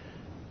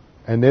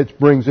 And it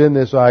brings in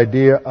this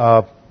idea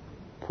of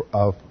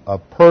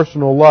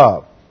personal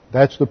love.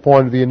 That's the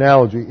point of the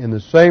analogy. In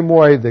the same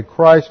way that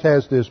Christ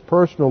has this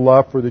personal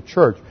love for the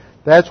church.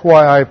 That's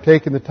why I've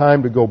taken the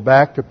time to go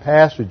back to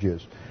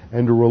passages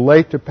and to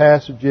relate to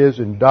passages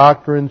and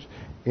doctrines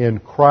in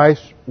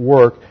Christ's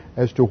work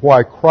as to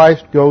why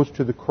Christ goes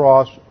to the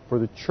cross for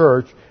the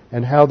church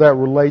and how that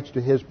relates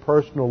to His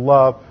personal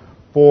love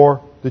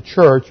for the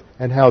church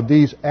and how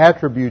these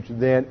attributes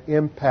then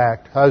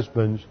impact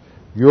husbands,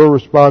 your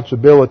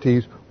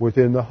responsibilities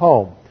within the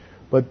home.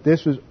 But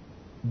this is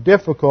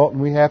difficult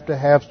and we have to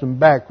have some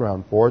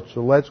background for it.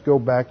 So let's go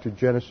back to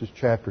Genesis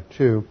chapter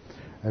 2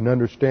 and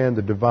understand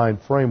the divine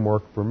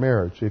framework for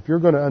marriage. If you're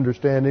going to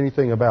understand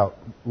anything about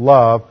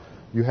love,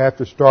 you have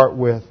to start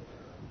with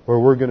where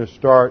we're going to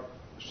start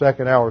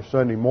second hour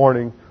Sunday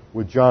morning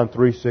with John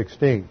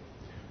 3:16.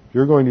 If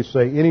you're going to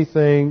say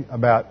anything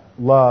about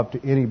love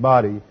to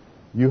anybody,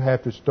 you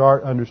have to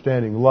start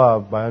understanding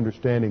love by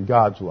understanding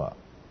God's love.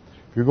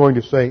 If you're going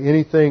to say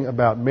anything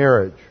about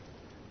marriage,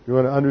 if you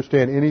want to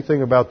understand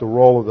anything about the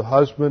role of the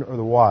husband or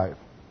the wife,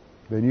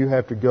 then you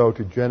have to go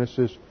to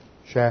Genesis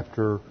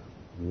chapter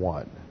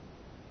 1.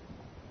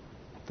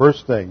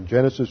 First thing,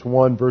 Genesis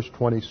 1 verse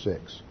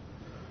 26.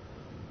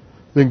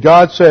 Then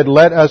God said,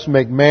 "Let us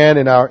make man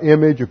in our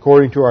image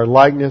according to our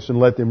likeness, and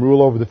let them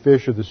rule over the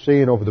fish of the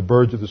sea, and over the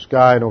birds of the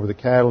sky, and over the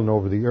cattle, and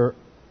over the earth,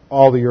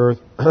 all the earth,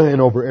 and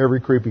over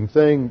every creeping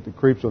thing that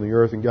creeps on the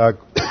earth." And God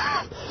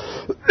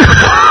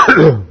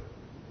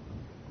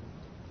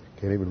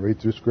can't even read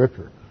through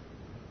Scripture.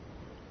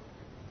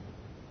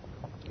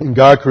 And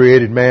God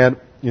created man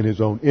in His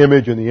own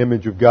image. In the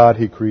image of God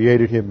He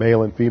created him,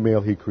 male and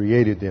female He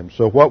created them.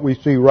 So what we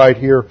see right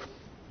here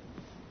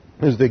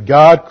is that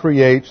God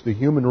creates the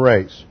human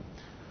race.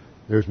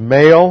 There's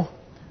male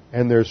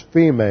and there's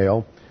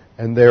female,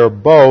 and they are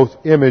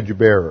both image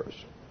bearers.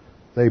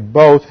 They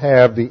both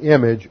have the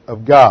image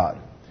of God.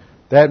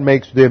 That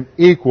makes them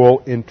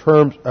equal in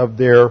terms of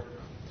their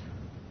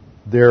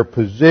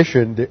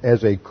position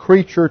as a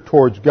creature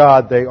towards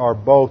God. They are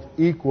both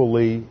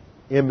equally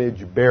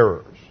image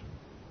bearers.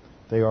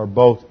 They are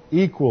both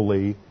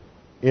equally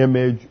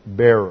image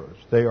bearers.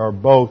 They are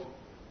both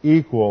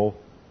equal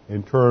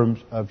in terms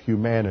of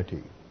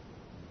humanity.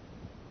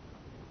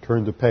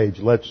 Turn the page.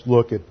 Let's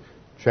look at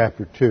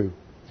chapter 2.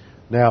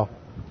 Now,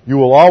 you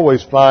will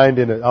always find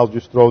in it, I'll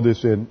just throw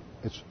this in,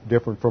 it's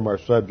different from our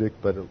subject,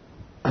 but a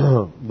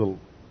little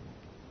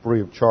free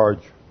of charge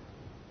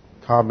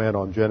comment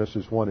on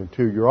Genesis 1 and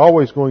 2. You're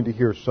always going to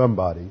hear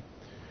somebody,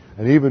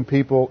 and even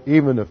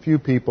a few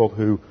people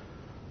who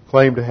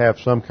claim to have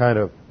some kind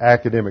of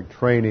academic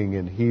training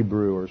in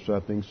Hebrew or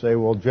something, say,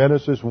 well,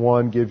 Genesis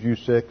 1 gives you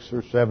 6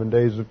 or 7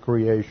 days of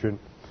creation,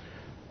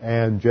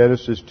 and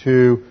Genesis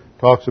 2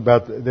 talks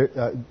about,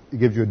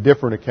 gives you a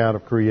different account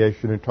of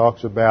creation and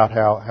talks about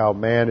how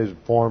man is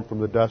formed from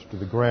the dust of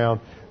the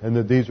ground, and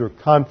that these are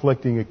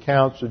conflicting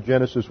accounts. So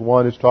Genesis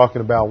 1 is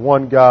talking about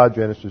one God,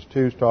 Genesis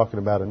 2 is talking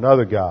about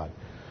another God.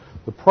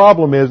 The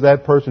problem is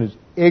that person is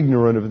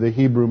ignorant of the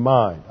Hebrew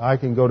mind. I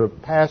can go to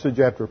passage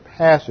after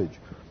passage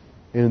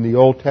in the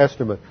Old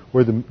Testament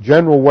where the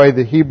general way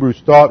the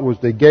Hebrews thought was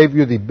they gave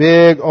you the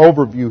big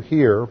overview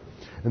here,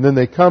 and then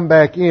they come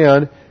back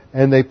in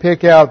and they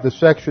pick out the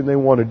section they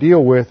want to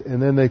deal with,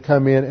 and then they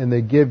come in and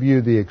they give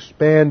you the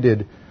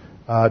expanded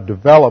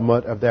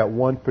development of that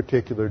one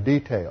particular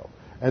detail.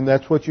 And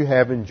that's what you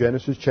have in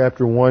Genesis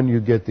chapter 1. You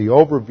get the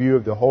overview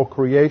of the whole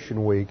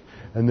creation week,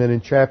 and then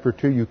in chapter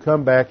 2 you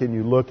come back and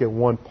you look at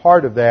one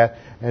part of that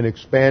and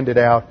expand it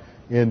out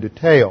in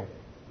detail.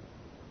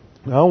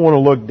 Now I want to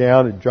look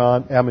down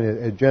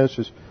at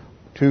Genesis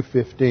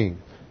 2:15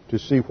 to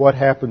see what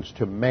happens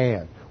to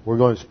man. We're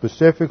going to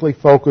specifically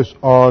focus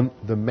on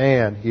the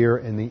man here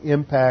and the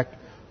impact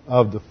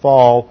of the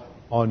fall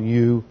on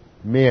you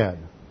men,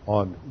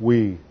 on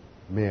we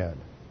men.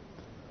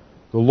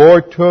 The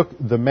Lord took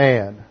the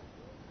man,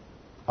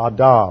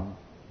 Adam,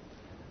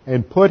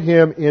 and put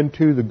him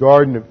into the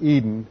Garden of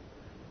Eden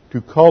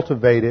to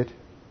cultivate it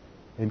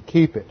and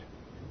keep it.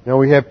 Now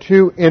we have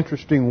two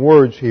interesting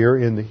words here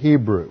in the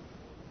Hebrew.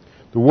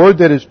 The word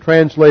that is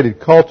translated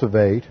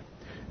cultivate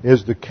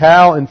is the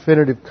Qal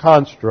infinitive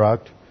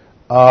construct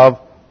of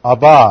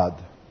abad.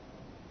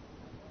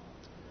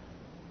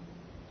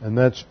 And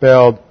that's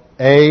spelled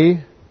A-B-A-D.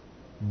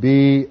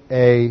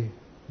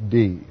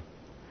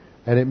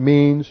 And it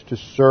means to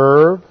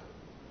serve,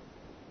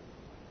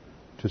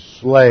 to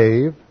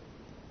slave.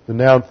 The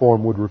noun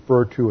form would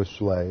refer to a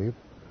slave.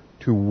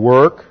 To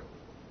work.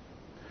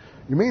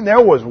 You mean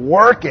there was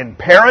work in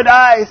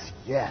paradise?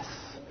 Yes.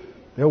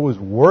 There was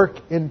work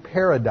in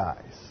paradise.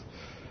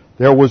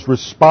 There was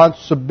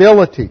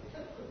responsibility.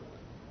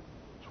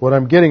 That's what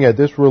I'm getting at.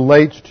 This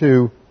relates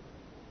to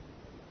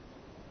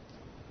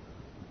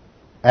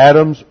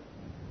Adam's,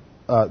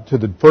 to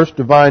the first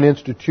divine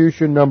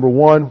institution, number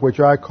one, which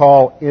I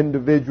call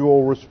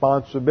individual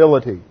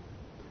responsibility.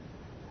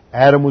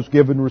 Adam was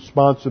given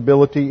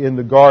responsibility in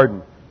the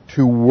garden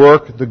to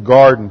work the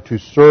garden, to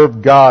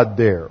serve God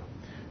there.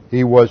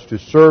 He was to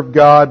serve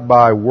God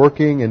by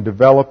working and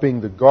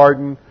developing the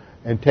garden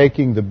and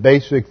taking the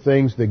basic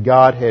things that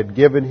God had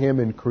given him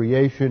in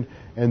creation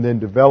and then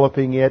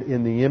developing it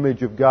in the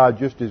image of God,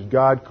 just as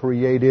God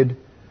created.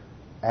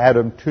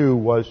 Adam too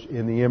was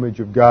in the image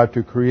of God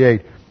to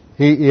create.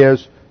 He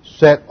is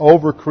set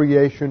over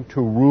creation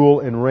to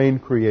rule and reign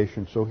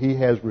creation. So he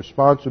has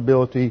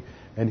responsibility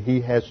and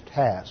he has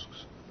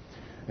tasks.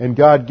 And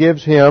God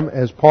gives him,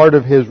 as part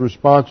of his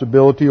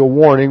responsibility, a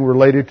warning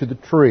related to the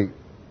tree.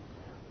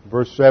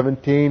 Verse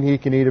 17, he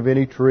can eat of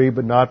any tree,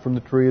 but not from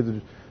the tree of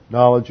the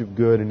knowledge of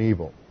good and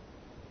evil.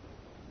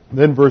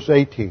 Then verse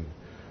 18,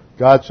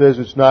 God says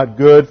it's not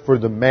good for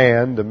the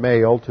man, the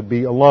male, to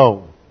be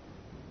alone.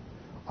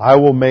 I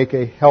will make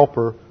a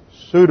helper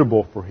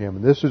suitable for him.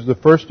 And this is the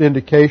first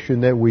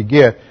indication that we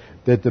get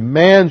that the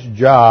man's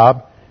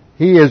job,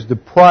 he is the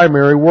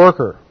primary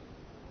worker.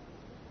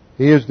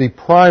 He is the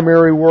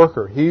primary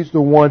worker. He's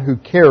the one who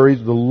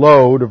carries the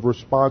load of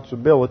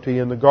responsibility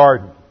in the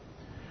garden.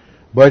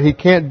 But he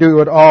can't do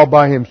it all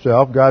by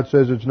himself. God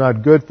says it's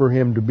not good for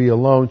him to be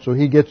alone, so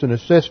he gets an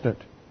assistant.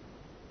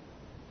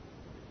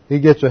 He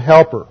gets a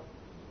helper.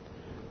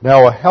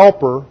 Now, a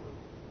helper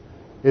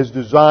is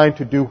designed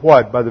to do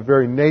what? By the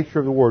very nature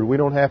of the word. We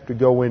don't have to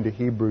go into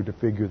Hebrew to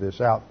figure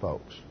this out,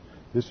 folks.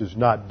 This is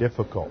not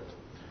difficult.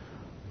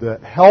 The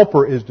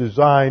helper is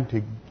designed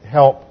to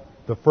help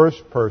the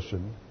first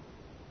person,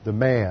 the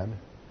man,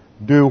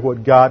 do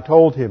what God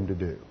told him to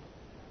do.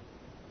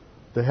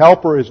 The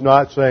helper is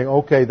not saying,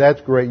 okay,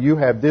 that's great, you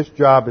have this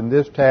job and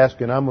this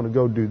task and I'm going to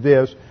go do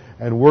this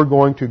and we're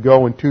going to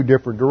go in two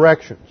different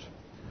directions.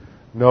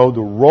 No, the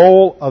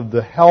role of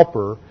the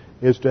helper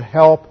is to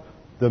help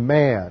the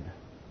man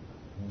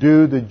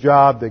do the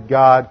job that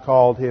God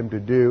called him to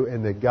do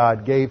and that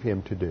God gave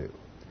him to do.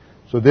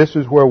 So this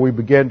is where we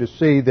begin to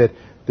see that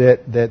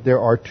there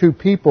are two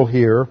people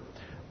here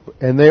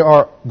and they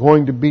are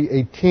going to be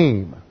a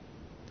team.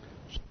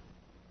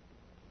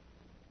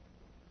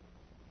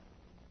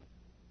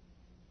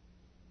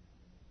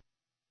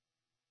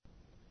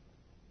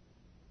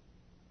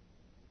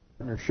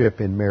 Partnership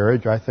in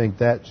marriage, I think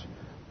that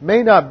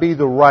may not be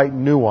the right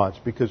nuance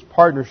because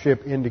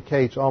partnership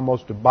indicates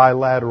almost a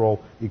bilateral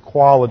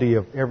equality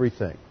of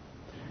everything.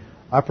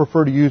 I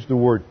prefer to use the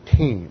word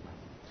team.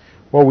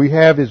 What we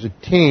have is a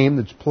team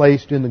that's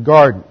placed in the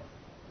garden.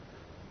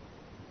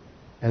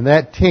 And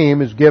that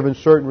team is given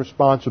certain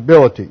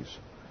responsibilities.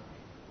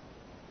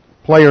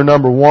 Player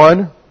number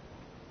one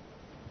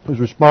is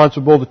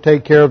responsible to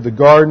take care of the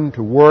garden,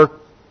 to work,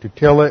 to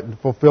till it, and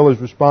fulfill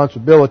his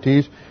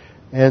responsibilities.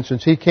 And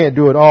since he can't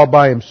do it all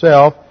by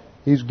himself,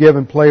 he's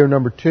given player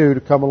number two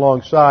to come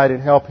alongside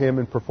and help him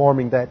in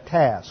performing that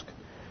task.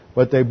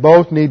 But they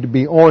both need to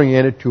be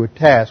oriented to a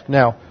task.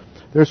 Now,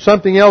 there's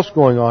something else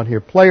going on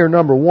here. Player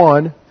number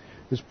one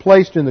is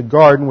placed in the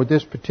garden with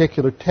this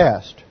particular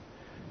test.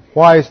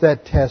 Why is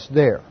that test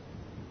there?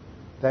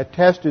 That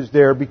test is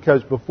there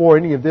because before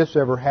any of this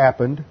ever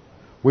happened,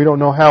 we don't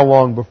know how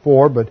long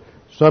before, but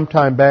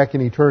sometime back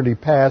in eternity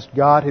past,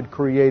 God had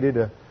created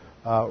a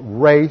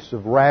race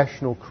of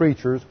rational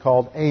creatures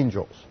called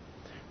angels.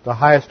 The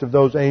highest of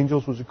those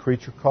angels was a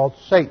creature called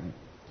Satan.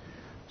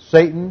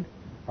 Satan,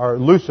 or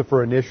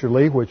Lucifer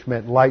initially, which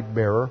meant light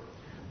bearer.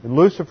 And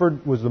Lucifer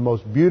was the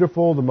most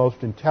beautiful, the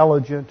most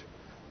intelligent,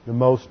 the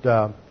most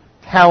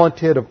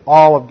talented of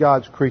all of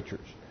God's creatures.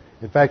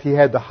 In fact, he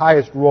had the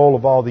highest role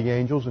of all the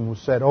angels and was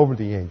set over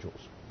the angels.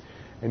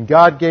 And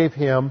God gave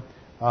him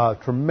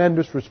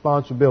tremendous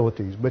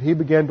responsibilities. But he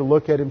began to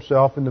look at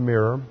himself in the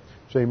mirror,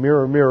 say,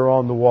 mirror, mirror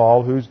on the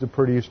wall, who's the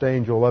prettiest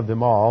angel of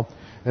them all?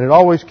 And it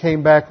always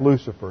came back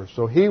Lucifer.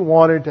 So he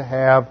wanted to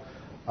have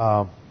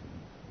all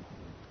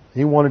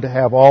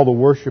the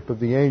worship of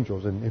the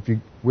angels. And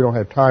we don't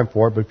have time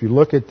for it, but if you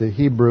look at the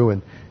Hebrew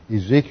in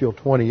Ezekiel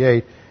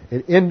 28,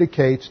 it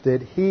indicates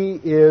that he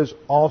is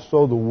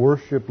also the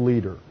worship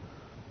leader.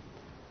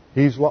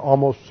 He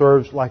almost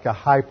serves like a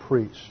high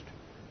priest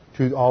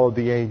to all of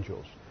the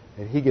angels.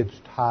 And he gets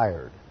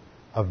tired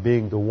of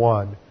being the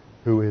one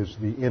who is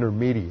the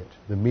intermediate,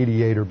 the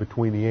mediator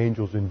between the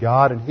angels and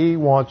God, and he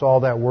wants all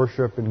that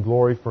worship and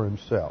glory for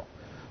himself.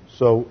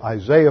 So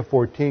Isaiah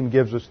 14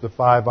 gives us the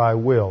five I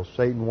wills.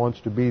 Satan wants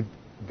to be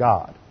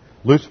God.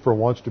 Lucifer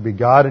wants to be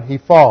God, and he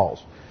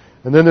falls.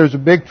 And then there's a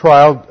big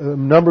trial. A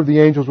number of the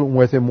angels went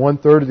with him.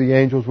 1/3 of the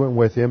angels went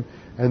with him.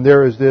 and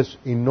there is this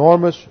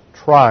enormous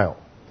trial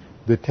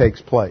that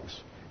takes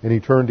place in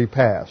eternity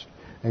past.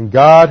 And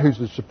God, who's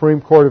the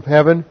Supreme Court of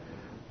heaven,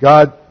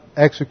 God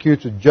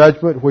executes a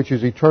judgment which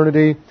is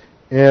eternity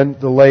in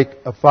the lake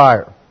of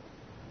fire.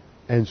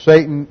 And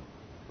Satan,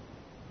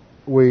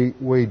 we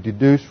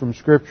deduce from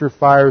Scripture,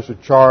 fires a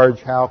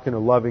charge, how can a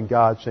loving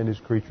God send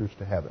His creatures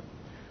to heaven?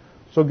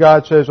 So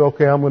God says,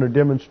 okay, I'm going to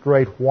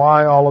demonstrate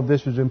why all of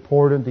this is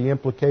important, the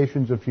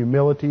implications of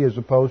humility as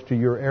opposed to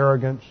your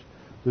arrogance,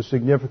 the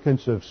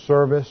significance of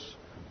service,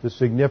 the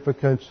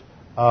significance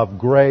of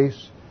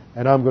grace,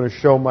 and I'm going to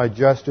show my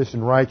justice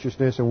and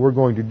righteousness, and we're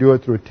going to do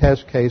it through a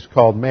test case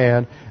called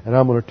man, and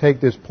I'm going to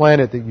take this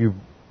planet that you've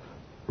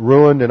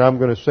ruined, and I'm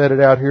going to set it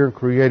out here and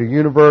create a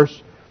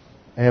universe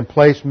and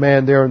place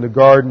man there in the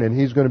garden, and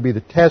he's going to be the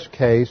test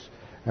case,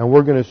 and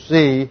we're going to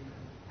see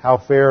how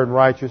fair and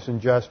righteous and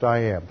just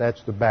I am.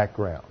 That's the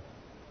background.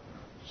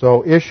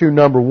 So issue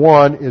number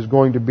one is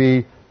going to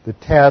be the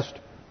test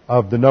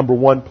of the number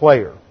one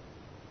player,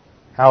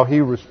 how he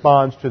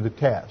responds to the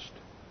test.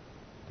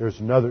 There's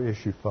another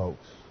issue,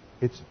 folks.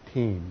 It's a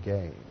team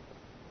game.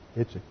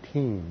 It's a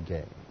team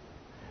game.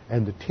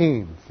 And the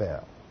team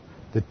fell.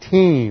 The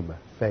team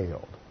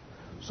failed.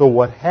 So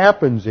what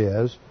happens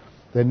is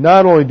that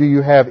not only do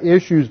you have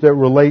issues that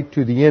relate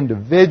to the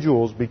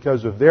individuals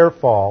because of their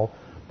fall,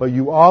 but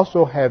you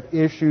also have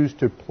issues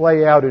to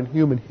play out in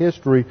human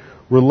history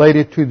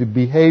related to the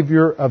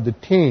behavior of the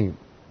team.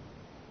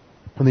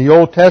 In the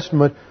Old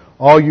Testament,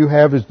 all you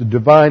have is the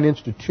divine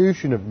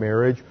institution of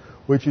marriage,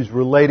 which is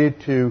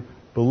related to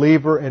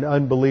believer and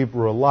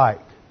unbeliever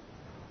alike.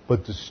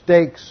 But the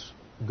stakes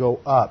go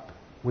up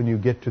when you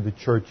get to the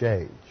church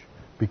age,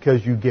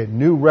 because you get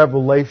new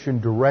revelation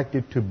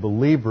directed to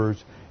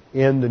believers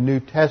in the New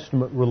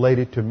Testament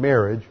related to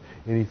marriage.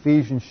 In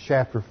Ephesians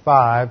chapter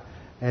 5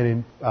 and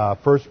in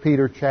 1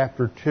 Peter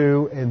chapter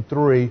 2 and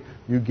 3,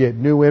 you get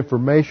new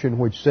information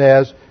which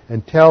says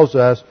and tells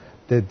us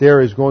that there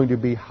is going to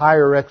be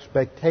higher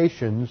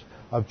expectations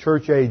of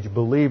church age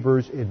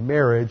believers in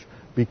marriage,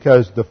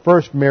 because the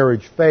first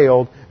marriage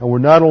failed, and we're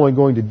not only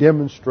going to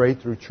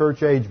demonstrate through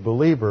church age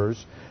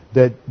believers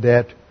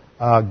that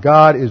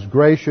God is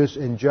gracious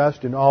and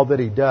just in all that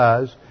He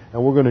does,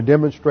 and we're going to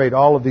demonstrate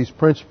all of these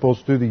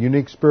principles through the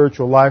unique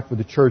spiritual life of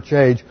the church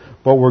age,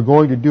 but we're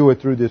going to do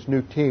it through this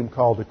new team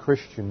called a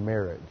Christian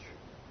marriage.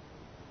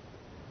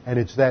 And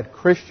it's that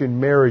Christian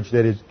marriage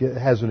that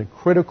has a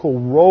critical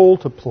role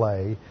to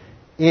play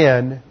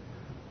in,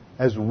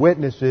 as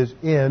witnesses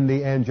in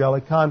the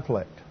angelic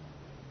conflict.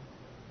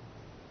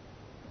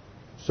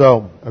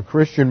 So, a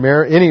Christian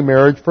marriage, any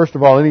marriage, first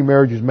of all, any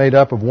marriage is made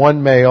up of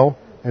one male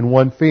and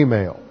one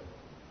female.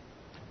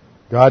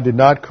 God did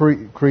not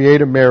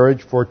create a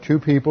marriage for two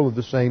people of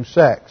the same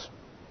sex.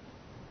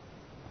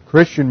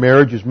 Christian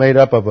marriage is made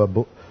up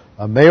of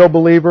a male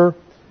believer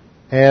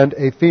and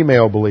a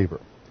female believer.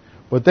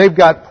 But they've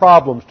got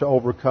problems to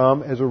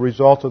overcome as a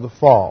result of the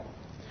fall.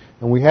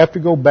 And we have to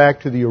go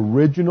back to the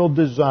original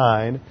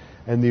design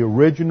and the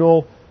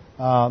original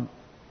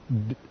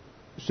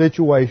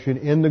situation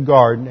in the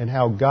garden, and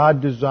how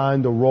God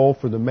designed the role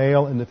for the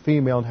male and the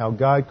female, and how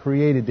God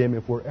created them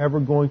if we're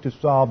ever going to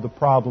solve the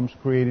problems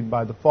created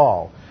by the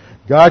fall.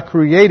 God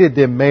created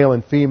them male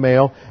and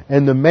female,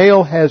 and the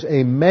male has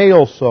a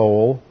male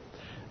soul,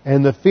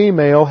 and the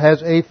female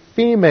has a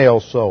female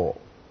soul.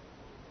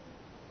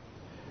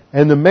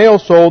 And the male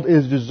soul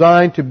is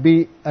designed to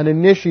be an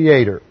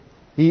initiator.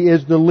 He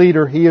is the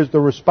leader. He is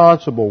the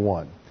responsible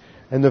one.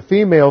 And the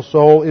female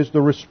soul is the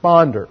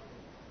responder.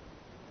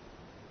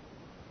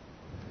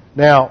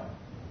 Now,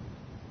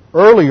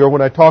 earlier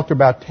when I talked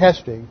about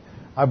testing,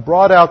 I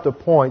brought out the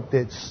point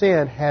that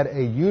sin had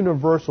a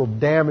universal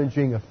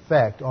damaging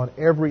effect on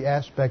every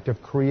aspect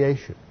of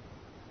creation.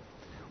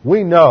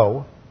 We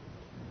know,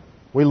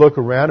 we look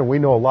around and we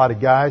know a lot of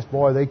guys,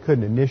 boy, they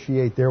couldn't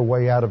initiate their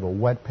way out of a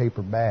wet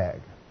paper bag.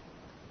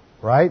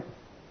 Right?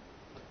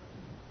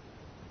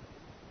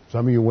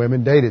 Some of you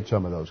women dated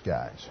some of those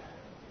guys.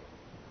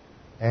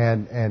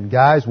 And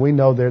guys, we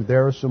know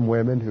there are some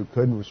women who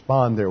couldn't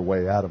respond their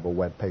way out of a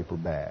wet paper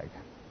bag.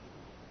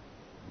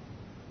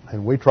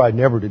 And we tried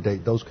never to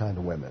date those kind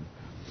of women.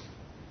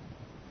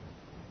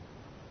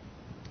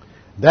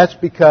 That's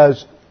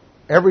because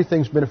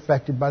everything's been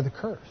affected by the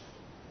curse.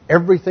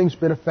 Everything's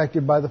been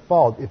affected by the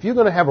fall. If you're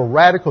going to have a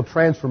radical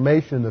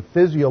transformation in the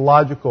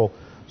physiological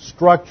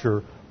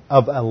structure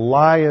of a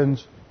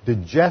lion's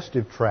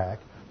digestive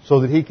tract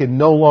so that he can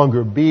no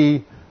longer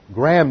be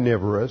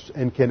gramnivorous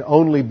and can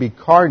only be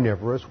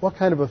carnivorous, what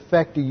kind of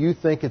effect do you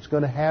think it's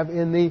going to have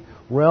in the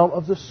realm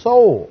of the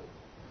soul?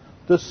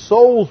 The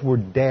souls were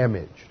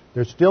damaged.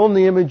 They're still in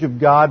the image of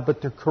God,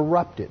 but they're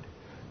corrupted.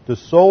 The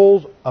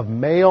souls of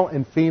male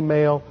and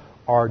female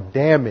are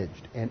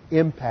damaged and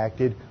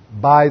impacted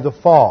by the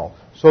fall.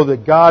 So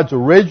that God's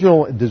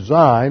original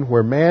design,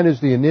 where man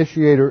is the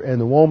initiator and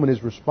the woman is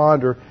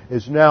responder,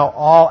 is now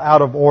all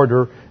out of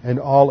order and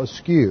all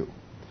askew.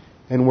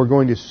 And we're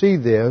going to see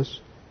this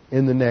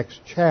in the next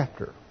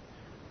chapter.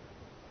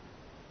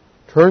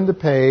 Turn the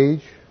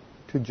page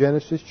to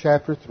Genesis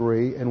chapter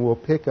 3, and we'll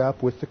pick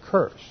up with the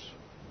curse.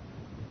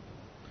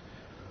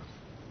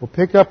 We'll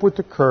pick up with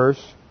the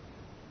curse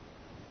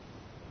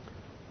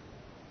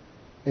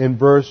in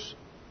verse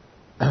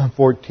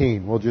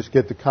 14. We'll just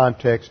get the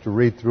context to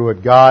read through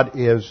it. God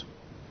is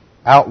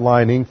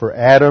outlining for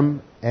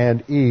Adam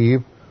and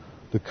Eve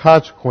the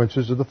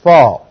consequences of the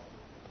fall.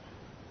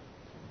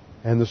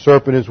 And the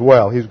serpent as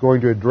well. He's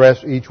going to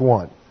address each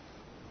one.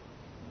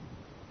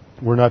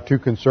 We're not too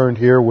concerned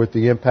here with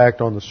the impact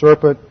on the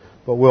serpent,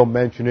 but we'll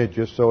mention it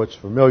just so it's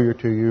familiar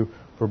to you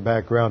for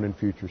background in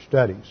future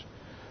studies.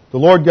 The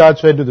Lord God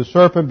said to the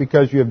serpent,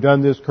 because you have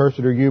done this, cursed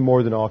are you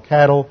more than all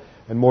cattle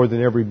and more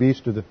than every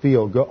beast of the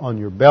field. Go on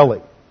your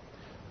belly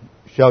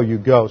shall you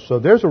go. So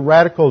there's a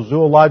radical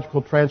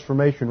zoological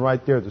transformation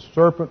right there. The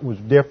serpent was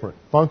different,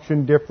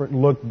 functioned different,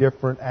 looked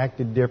different,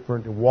 acted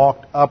different, and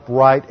walked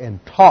upright and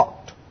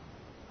talked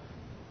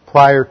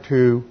prior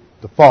to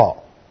the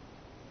fall.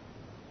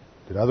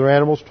 Did other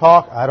animals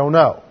talk? I don't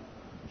know.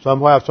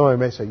 Somehow somebody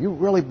may say, you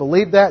really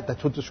believe that?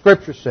 That's what the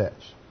Scripture says.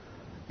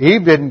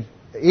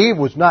 Eve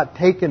was not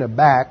taken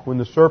aback when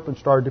the serpent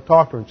started to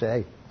talk to her and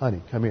say, hey,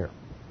 honey, come here.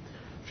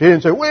 She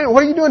didn't say, wait,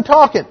 what are you doing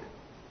talking?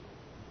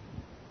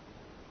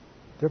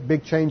 There are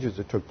big changes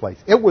that took place.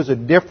 It was a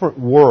different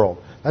world.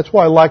 That's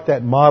why I like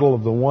that model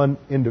of the one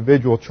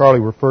individual Charlie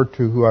referred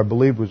to, who I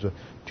believe was a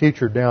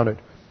teacher down at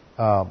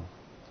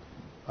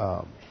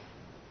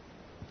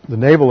the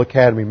Naval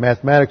Academy,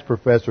 mathematics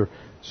professor,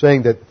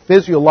 saying that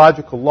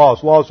physiological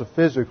laws of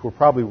physics, were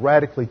probably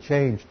radically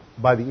changed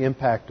by the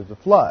impact of the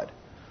flood.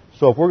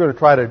 So if we're going to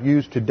try to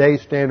use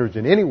today's standards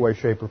in any way,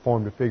 shape, or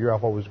form to figure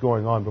out what was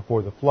going on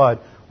before the flood,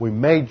 we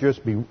may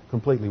just be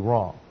completely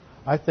wrong.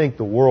 I think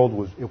the world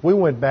was, if we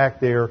went back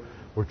there,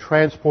 were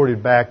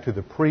transported back to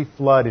the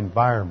pre-flood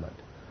environment,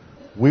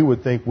 we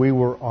would think we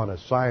were on a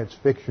science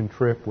fiction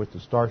trip with the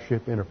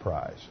Starship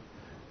Enterprise.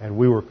 And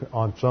we were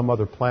on some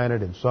other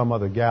planet in some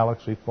other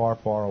galaxy far,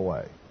 far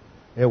away.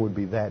 It would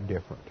be that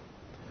different.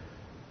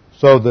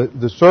 So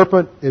the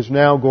serpent is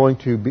now going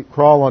to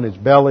crawl on his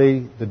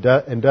belly,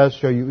 and dust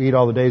shall you eat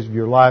all the days of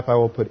your life. I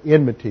will put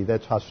enmity,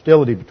 that's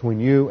hostility,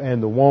 between you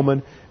and the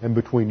woman, and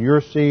between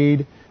your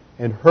seed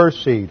and her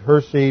seed.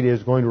 Her seed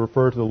is going to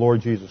refer to the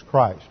Lord Jesus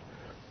Christ.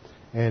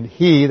 And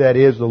he, that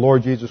is the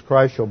Lord Jesus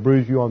Christ, shall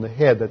bruise you on the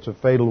head. That's a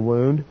fatal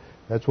wound.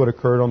 That's what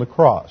occurred on the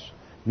cross.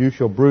 You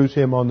shall bruise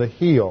him on the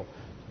heel.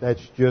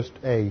 That's just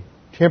a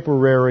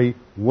temporary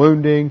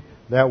wounding.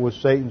 That was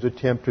Satan's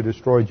attempt to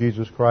destroy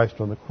Jesus Christ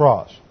on the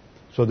cross.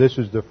 So this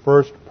is the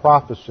first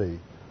prophecy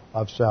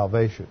of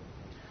salvation.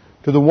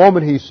 To the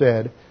woman he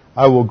said,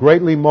 I will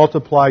greatly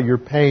multiply your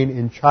pain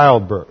in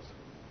childbirth.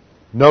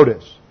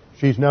 Notice,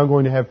 she's now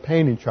going to have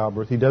pain in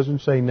childbirth. He doesn't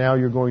say now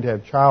you're going to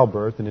have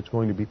childbirth and it's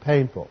going to be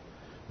painful.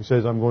 He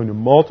says, I'm going to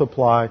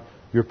multiply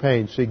your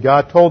pain. See,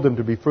 God told them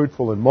to be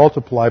fruitful and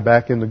multiply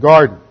back in the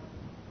garden.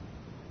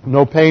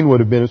 No pain would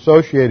have been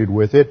associated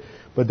with it,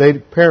 but they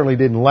apparently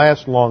didn't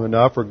last long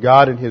enough, or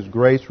God in His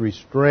grace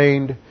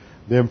restrained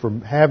them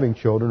from having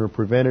children or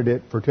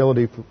prevented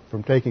fertility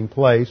from taking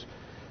place,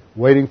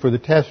 waiting for the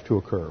test to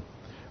occur.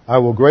 I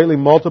will greatly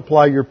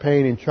multiply your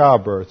pain in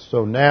childbirth.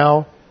 So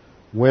now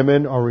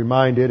women are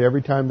reminded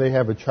every time they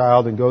have a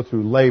child and go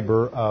through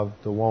labor of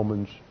the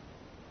woman's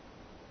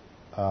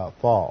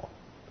fall.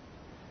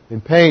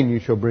 In pain you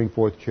shall bring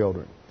forth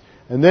children.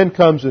 And then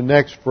comes the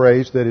next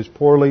phrase that is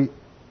poorly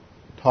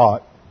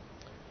taught,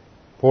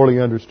 poorly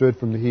understood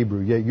from the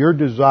Hebrew. Yet your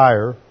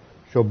desire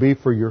shall be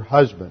for your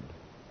husband.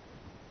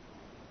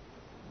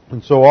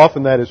 And so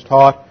often that is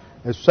taught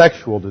as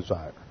sexual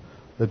desire.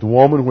 That the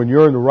woman, when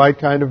you're in the right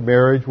kind of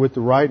marriage with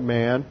the right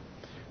man,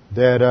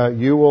 that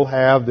you will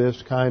have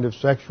this kind of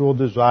sexual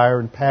desire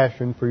and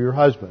passion for your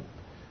husband.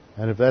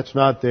 And if that's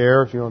not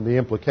there, the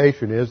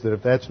implication is that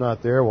if that's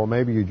not there, well,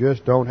 maybe you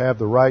just don't have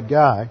the right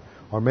guy,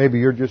 or maybe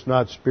you're just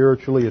not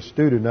spiritually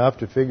astute enough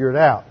to figure it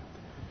out.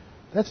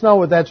 That's not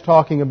what that's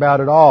talking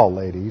about at all,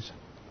 ladies.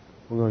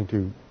 We're going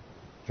to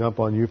jump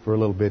on you for a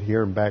little bit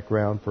here in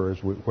background for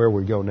where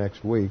we go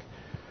next week.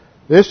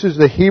 This is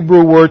the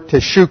Hebrew word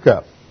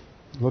teshuka.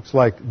 It looks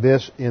like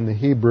this in the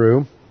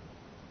Hebrew.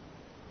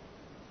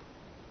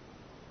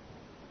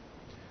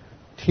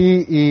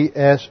 T-E-S-H-U-K-A-H.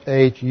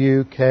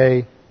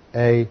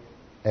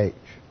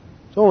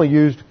 It's only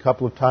used a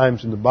couple of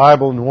times in the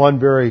Bible, and one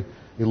very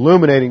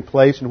illuminating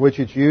place in which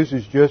it's used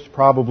is just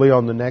probably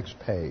on the next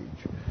page.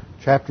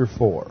 Chapter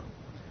 4.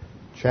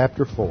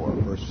 Chapter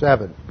 4, verse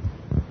 7.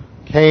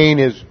 Cain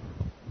is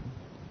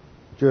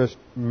just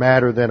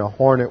madder than a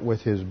hornet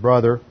with his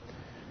brother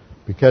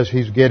because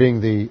he's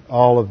getting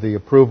all of the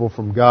approval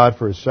from God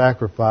for his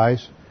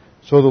sacrifice.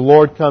 So the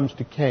Lord comes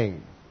to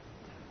Cain.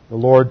 The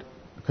Lord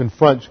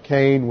confronts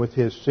Cain with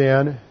his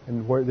sin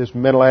and where this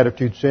mental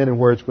attitude sin and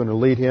where it's going to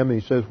lead him.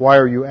 And he says, why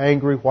are you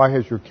angry? Why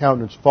has your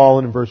countenance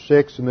fallen? In verse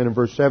 6. And then in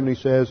verse 7 he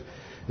says,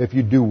 if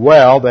you do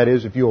well, that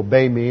is, if you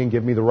obey me and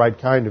give me the right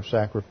kind of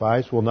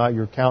sacrifice, will not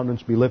your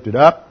countenance be lifted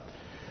up?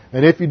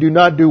 And if you do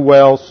not do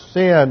well,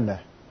 sin.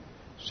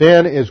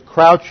 Sin is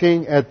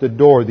crouching at the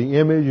door. The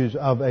image is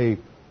of a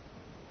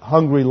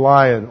hungry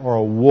lion or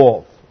a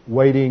wolf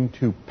waiting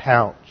to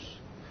pounce.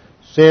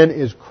 Sin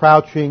is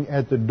crouching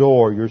at the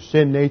door. Your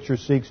sin nature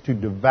seeks to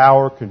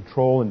devour,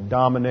 control, and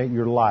dominate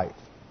your life.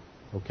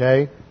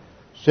 Okay?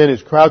 Sin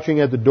is crouching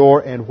at the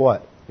door, and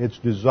what? It's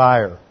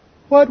desire.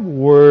 What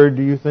word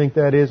do you think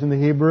that is in the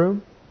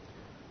Hebrew?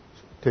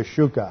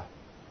 Teshuka.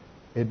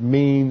 It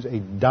means a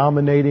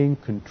dominating,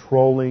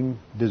 controlling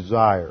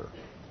desire.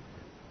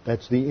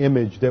 That's the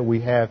image that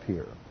we have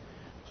here.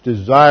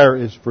 Desire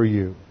is for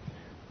you.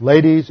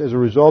 Ladies, as a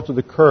result of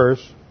the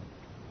curse,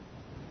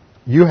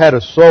 you had a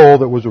soul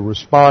that was a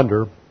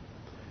responder,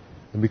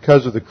 and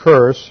because of the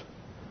curse,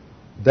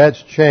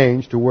 that's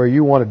changed to where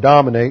you want to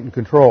dominate and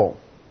control.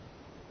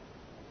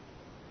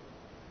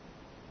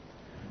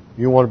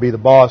 You want to be the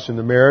boss in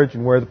the marriage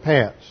and wear the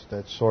pants.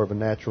 That's sort of a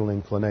natural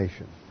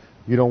inclination.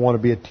 You don't want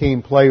to be a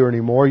team player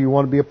anymore. You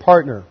want to be a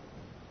partner.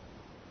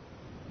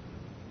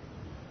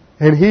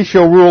 And he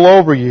shall rule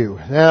over you.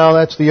 Now,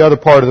 that's the other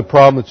part of the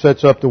problem that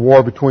sets up the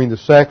war between the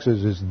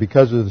sexes, is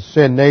because of the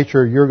sin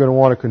nature, you're going to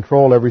want to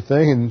control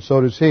everything, and so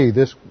does he.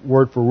 This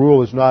word for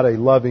rule is not a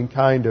loving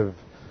kind of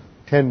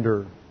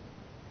tender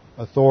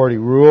authority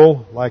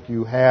rule like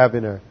you have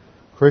in a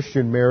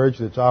Christian marriage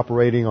that's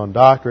operating on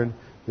doctrine.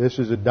 This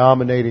is a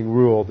dominating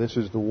rule. This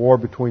is the war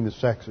between the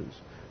sexes.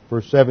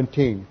 Verse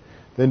 17.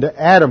 Then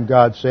to Adam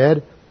God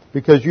said,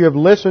 because you have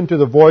listened to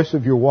the voice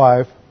of your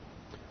wife,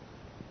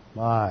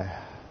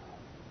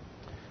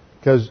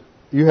 because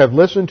you have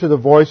listened to the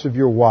voice of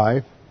your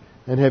wife,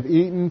 and have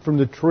eaten from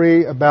the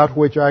tree about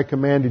which I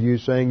commanded you,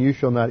 saying, you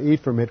shall not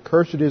eat from it.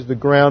 Cursed is the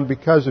ground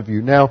because of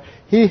you. Now,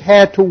 he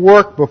had to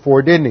work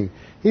before, didn't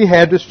he? He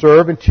had to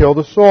serve and till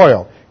the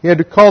soil. He had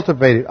to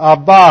cultivate it.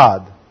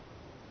 Abad.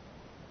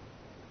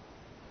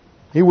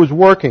 He was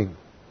working.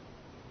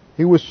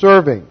 He was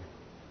serving.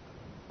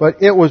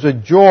 But it was a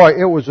joy,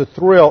 it was a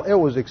thrill, it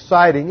was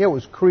exciting, it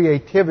was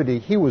creativity.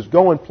 He was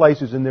going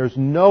places, and there's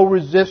no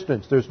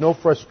resistance, there's no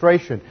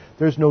frustration,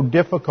 there's no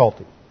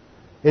difficulty.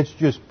 It's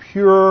just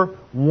pure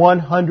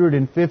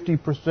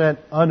 150%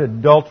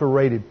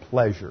 unadulterated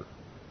pleasure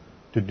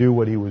to do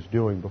what he was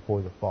doing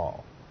before the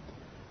fall.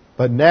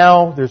 But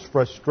now there's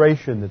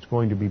frustration that's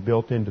going to be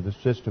built into the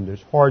system.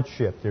 There's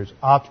hardship, there's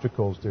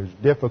obstacles, there's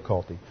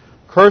difficulty.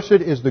 Cursed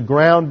is the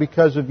ground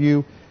because of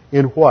you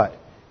in what?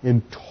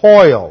 In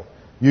toil.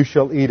 You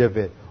shall eat of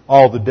it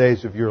all the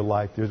days of your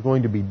life. There's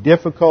going to be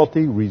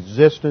difficulty,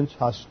 resistance,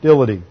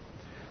 hostility.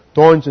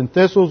 Thorns and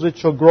thistles it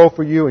shall grow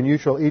for you, and you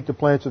shall eat the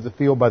plants of the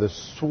field. By the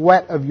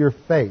sweat of your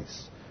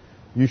face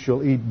you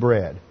shall eat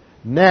bread.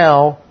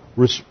 Now,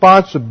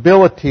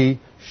 responsibility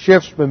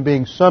shifts from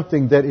being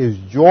something that is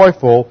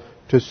joyful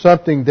to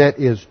something that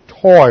is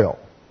toil.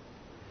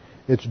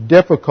 It's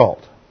difficult.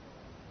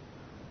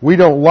 We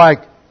don't like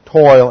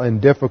toil and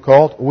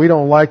difficult. We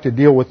don't like to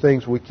deal with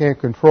things we can't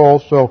control,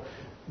 so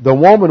the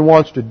woman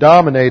wants to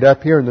dominate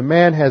up here, and the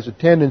man has a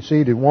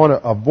tendency to want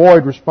to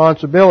avoid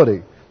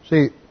responsibility.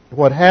 See,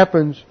 what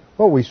happens,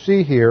 what we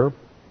see here,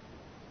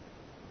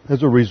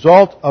 as a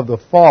result of the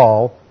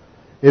fall,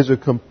 is the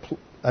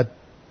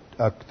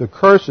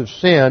curse of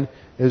sin,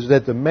 is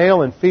that the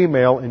male and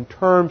female, in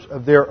terms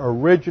of their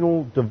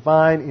original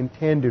divine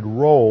intended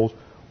roles,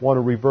 want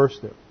to reverse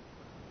them.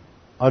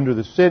 Under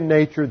the sin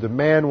nature, the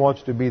man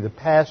wants to be the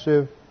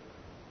passive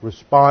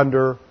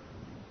responder,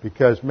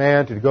 because,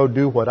 man, to go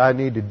do what I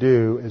need to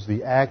do is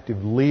the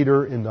active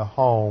leader in the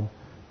home,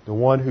 the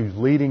one who's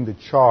leading the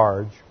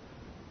charge.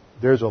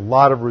 There's a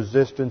lot of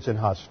resistance and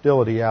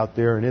hostility out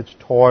there, and it's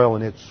toil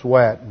and it's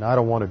sweat, and I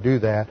don't want to do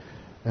that.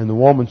 And the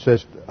woman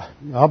says,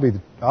 I'll be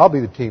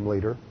the team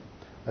leader.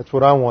 That's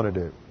what I want to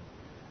do.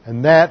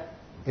 And that,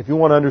 if you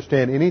want to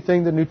understand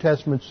anything the New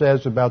Testament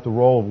says about the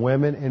role of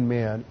women and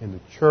men in the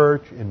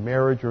church, in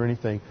marriage, or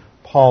anything,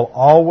 Paul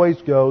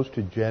always goes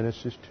to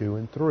Genesis 2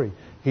 and 3.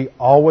 He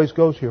always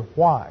goes here.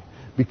 Why?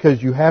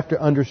 Because you have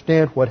to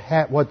understand what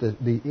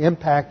the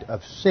impact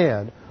of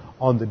sin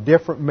on the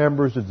different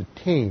members of the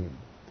team.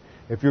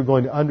 If you're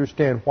going to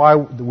understand why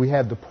we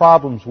have the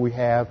problems we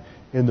have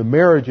in the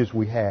marriages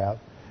we have,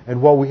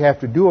 and what we have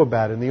to do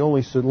about it. And the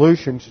only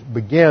solution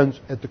begins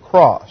at the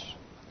cross.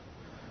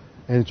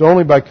 And it's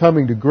only by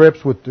coming to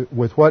grips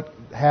with what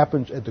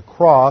happens at the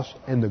cross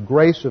and the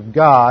grace of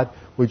God,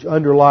 which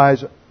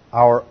underlies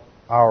our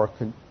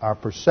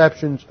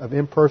perceptions of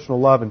impersonal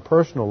love and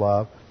personal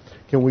love,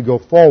 can we go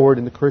forward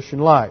in the Christian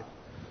life.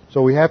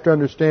 So we have to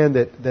understand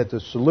that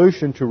the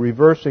solution to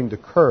reversing the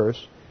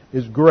curse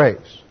is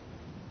grace.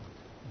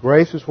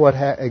 Grace is what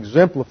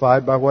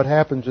exemplified by what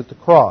happens at the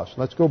cross.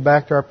 Let's go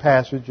back to our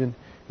passage in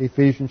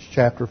Ephesians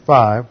chapter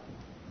 5.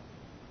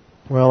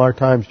 Well, our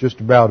time's just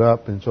about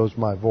up, and so is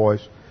my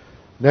voice.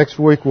 Next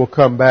week we'll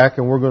come back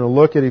and we're going to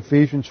look at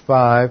Ephesians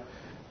 5,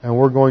 and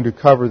we're going to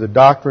cover the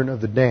doctrine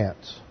of the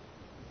dance.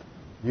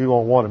 You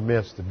won't want to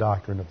miss the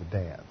doctrine of the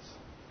dance,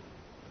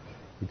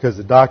 because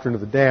the doctrine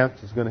of the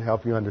dance is going to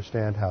help you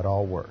understand how it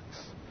all works.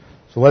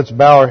 So let's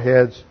bow our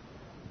heads,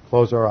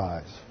 close our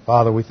eyes.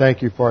 Father, we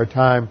thank you for our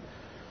time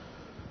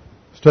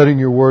studying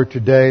your Word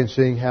today and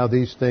seeing how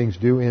these things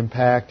do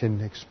impact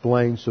and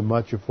explain so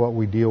much of what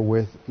we deal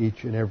with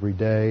each and every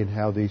day, and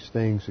how these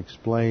things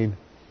explain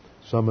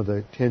some of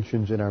the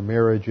tensions in our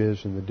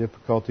marriages and the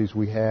difficulties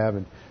we have,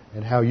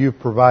 and how you've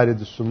provided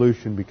the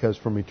solution, because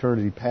from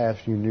eternity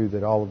past you knew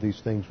that all of these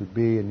things would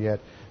be, and yet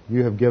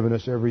you have given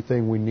us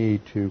everything we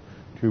need to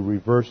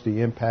reverse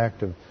the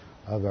impact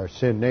of our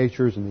sin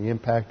natures and the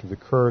impact of the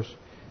curse,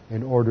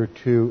 in order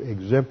to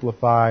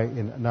exemplify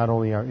in not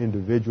only our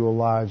individual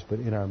lives but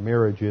in our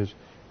marriages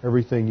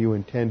everything you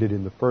intended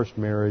in the first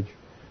marriage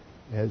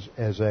as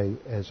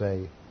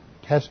a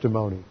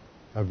testimony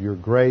of your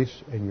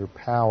grace and your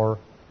power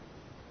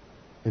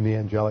in the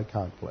angelic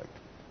conflict.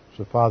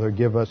 So, Father,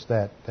 give us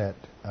that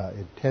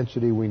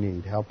intensity we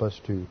need. Help us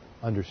to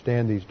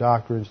understand these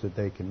doctrines, that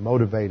they can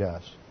motivate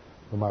us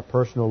from our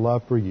personal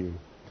love for you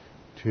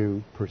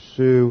to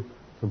pursue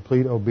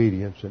complete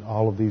obedience in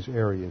all of these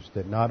areas,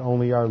 that not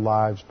only our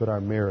lives but our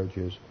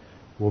marriages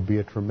will be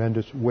a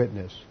tremendous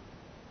witness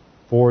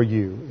for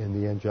you in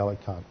the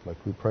angelic conflict.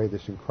 We pray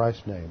this in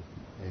Christ's name.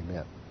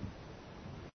 Amen.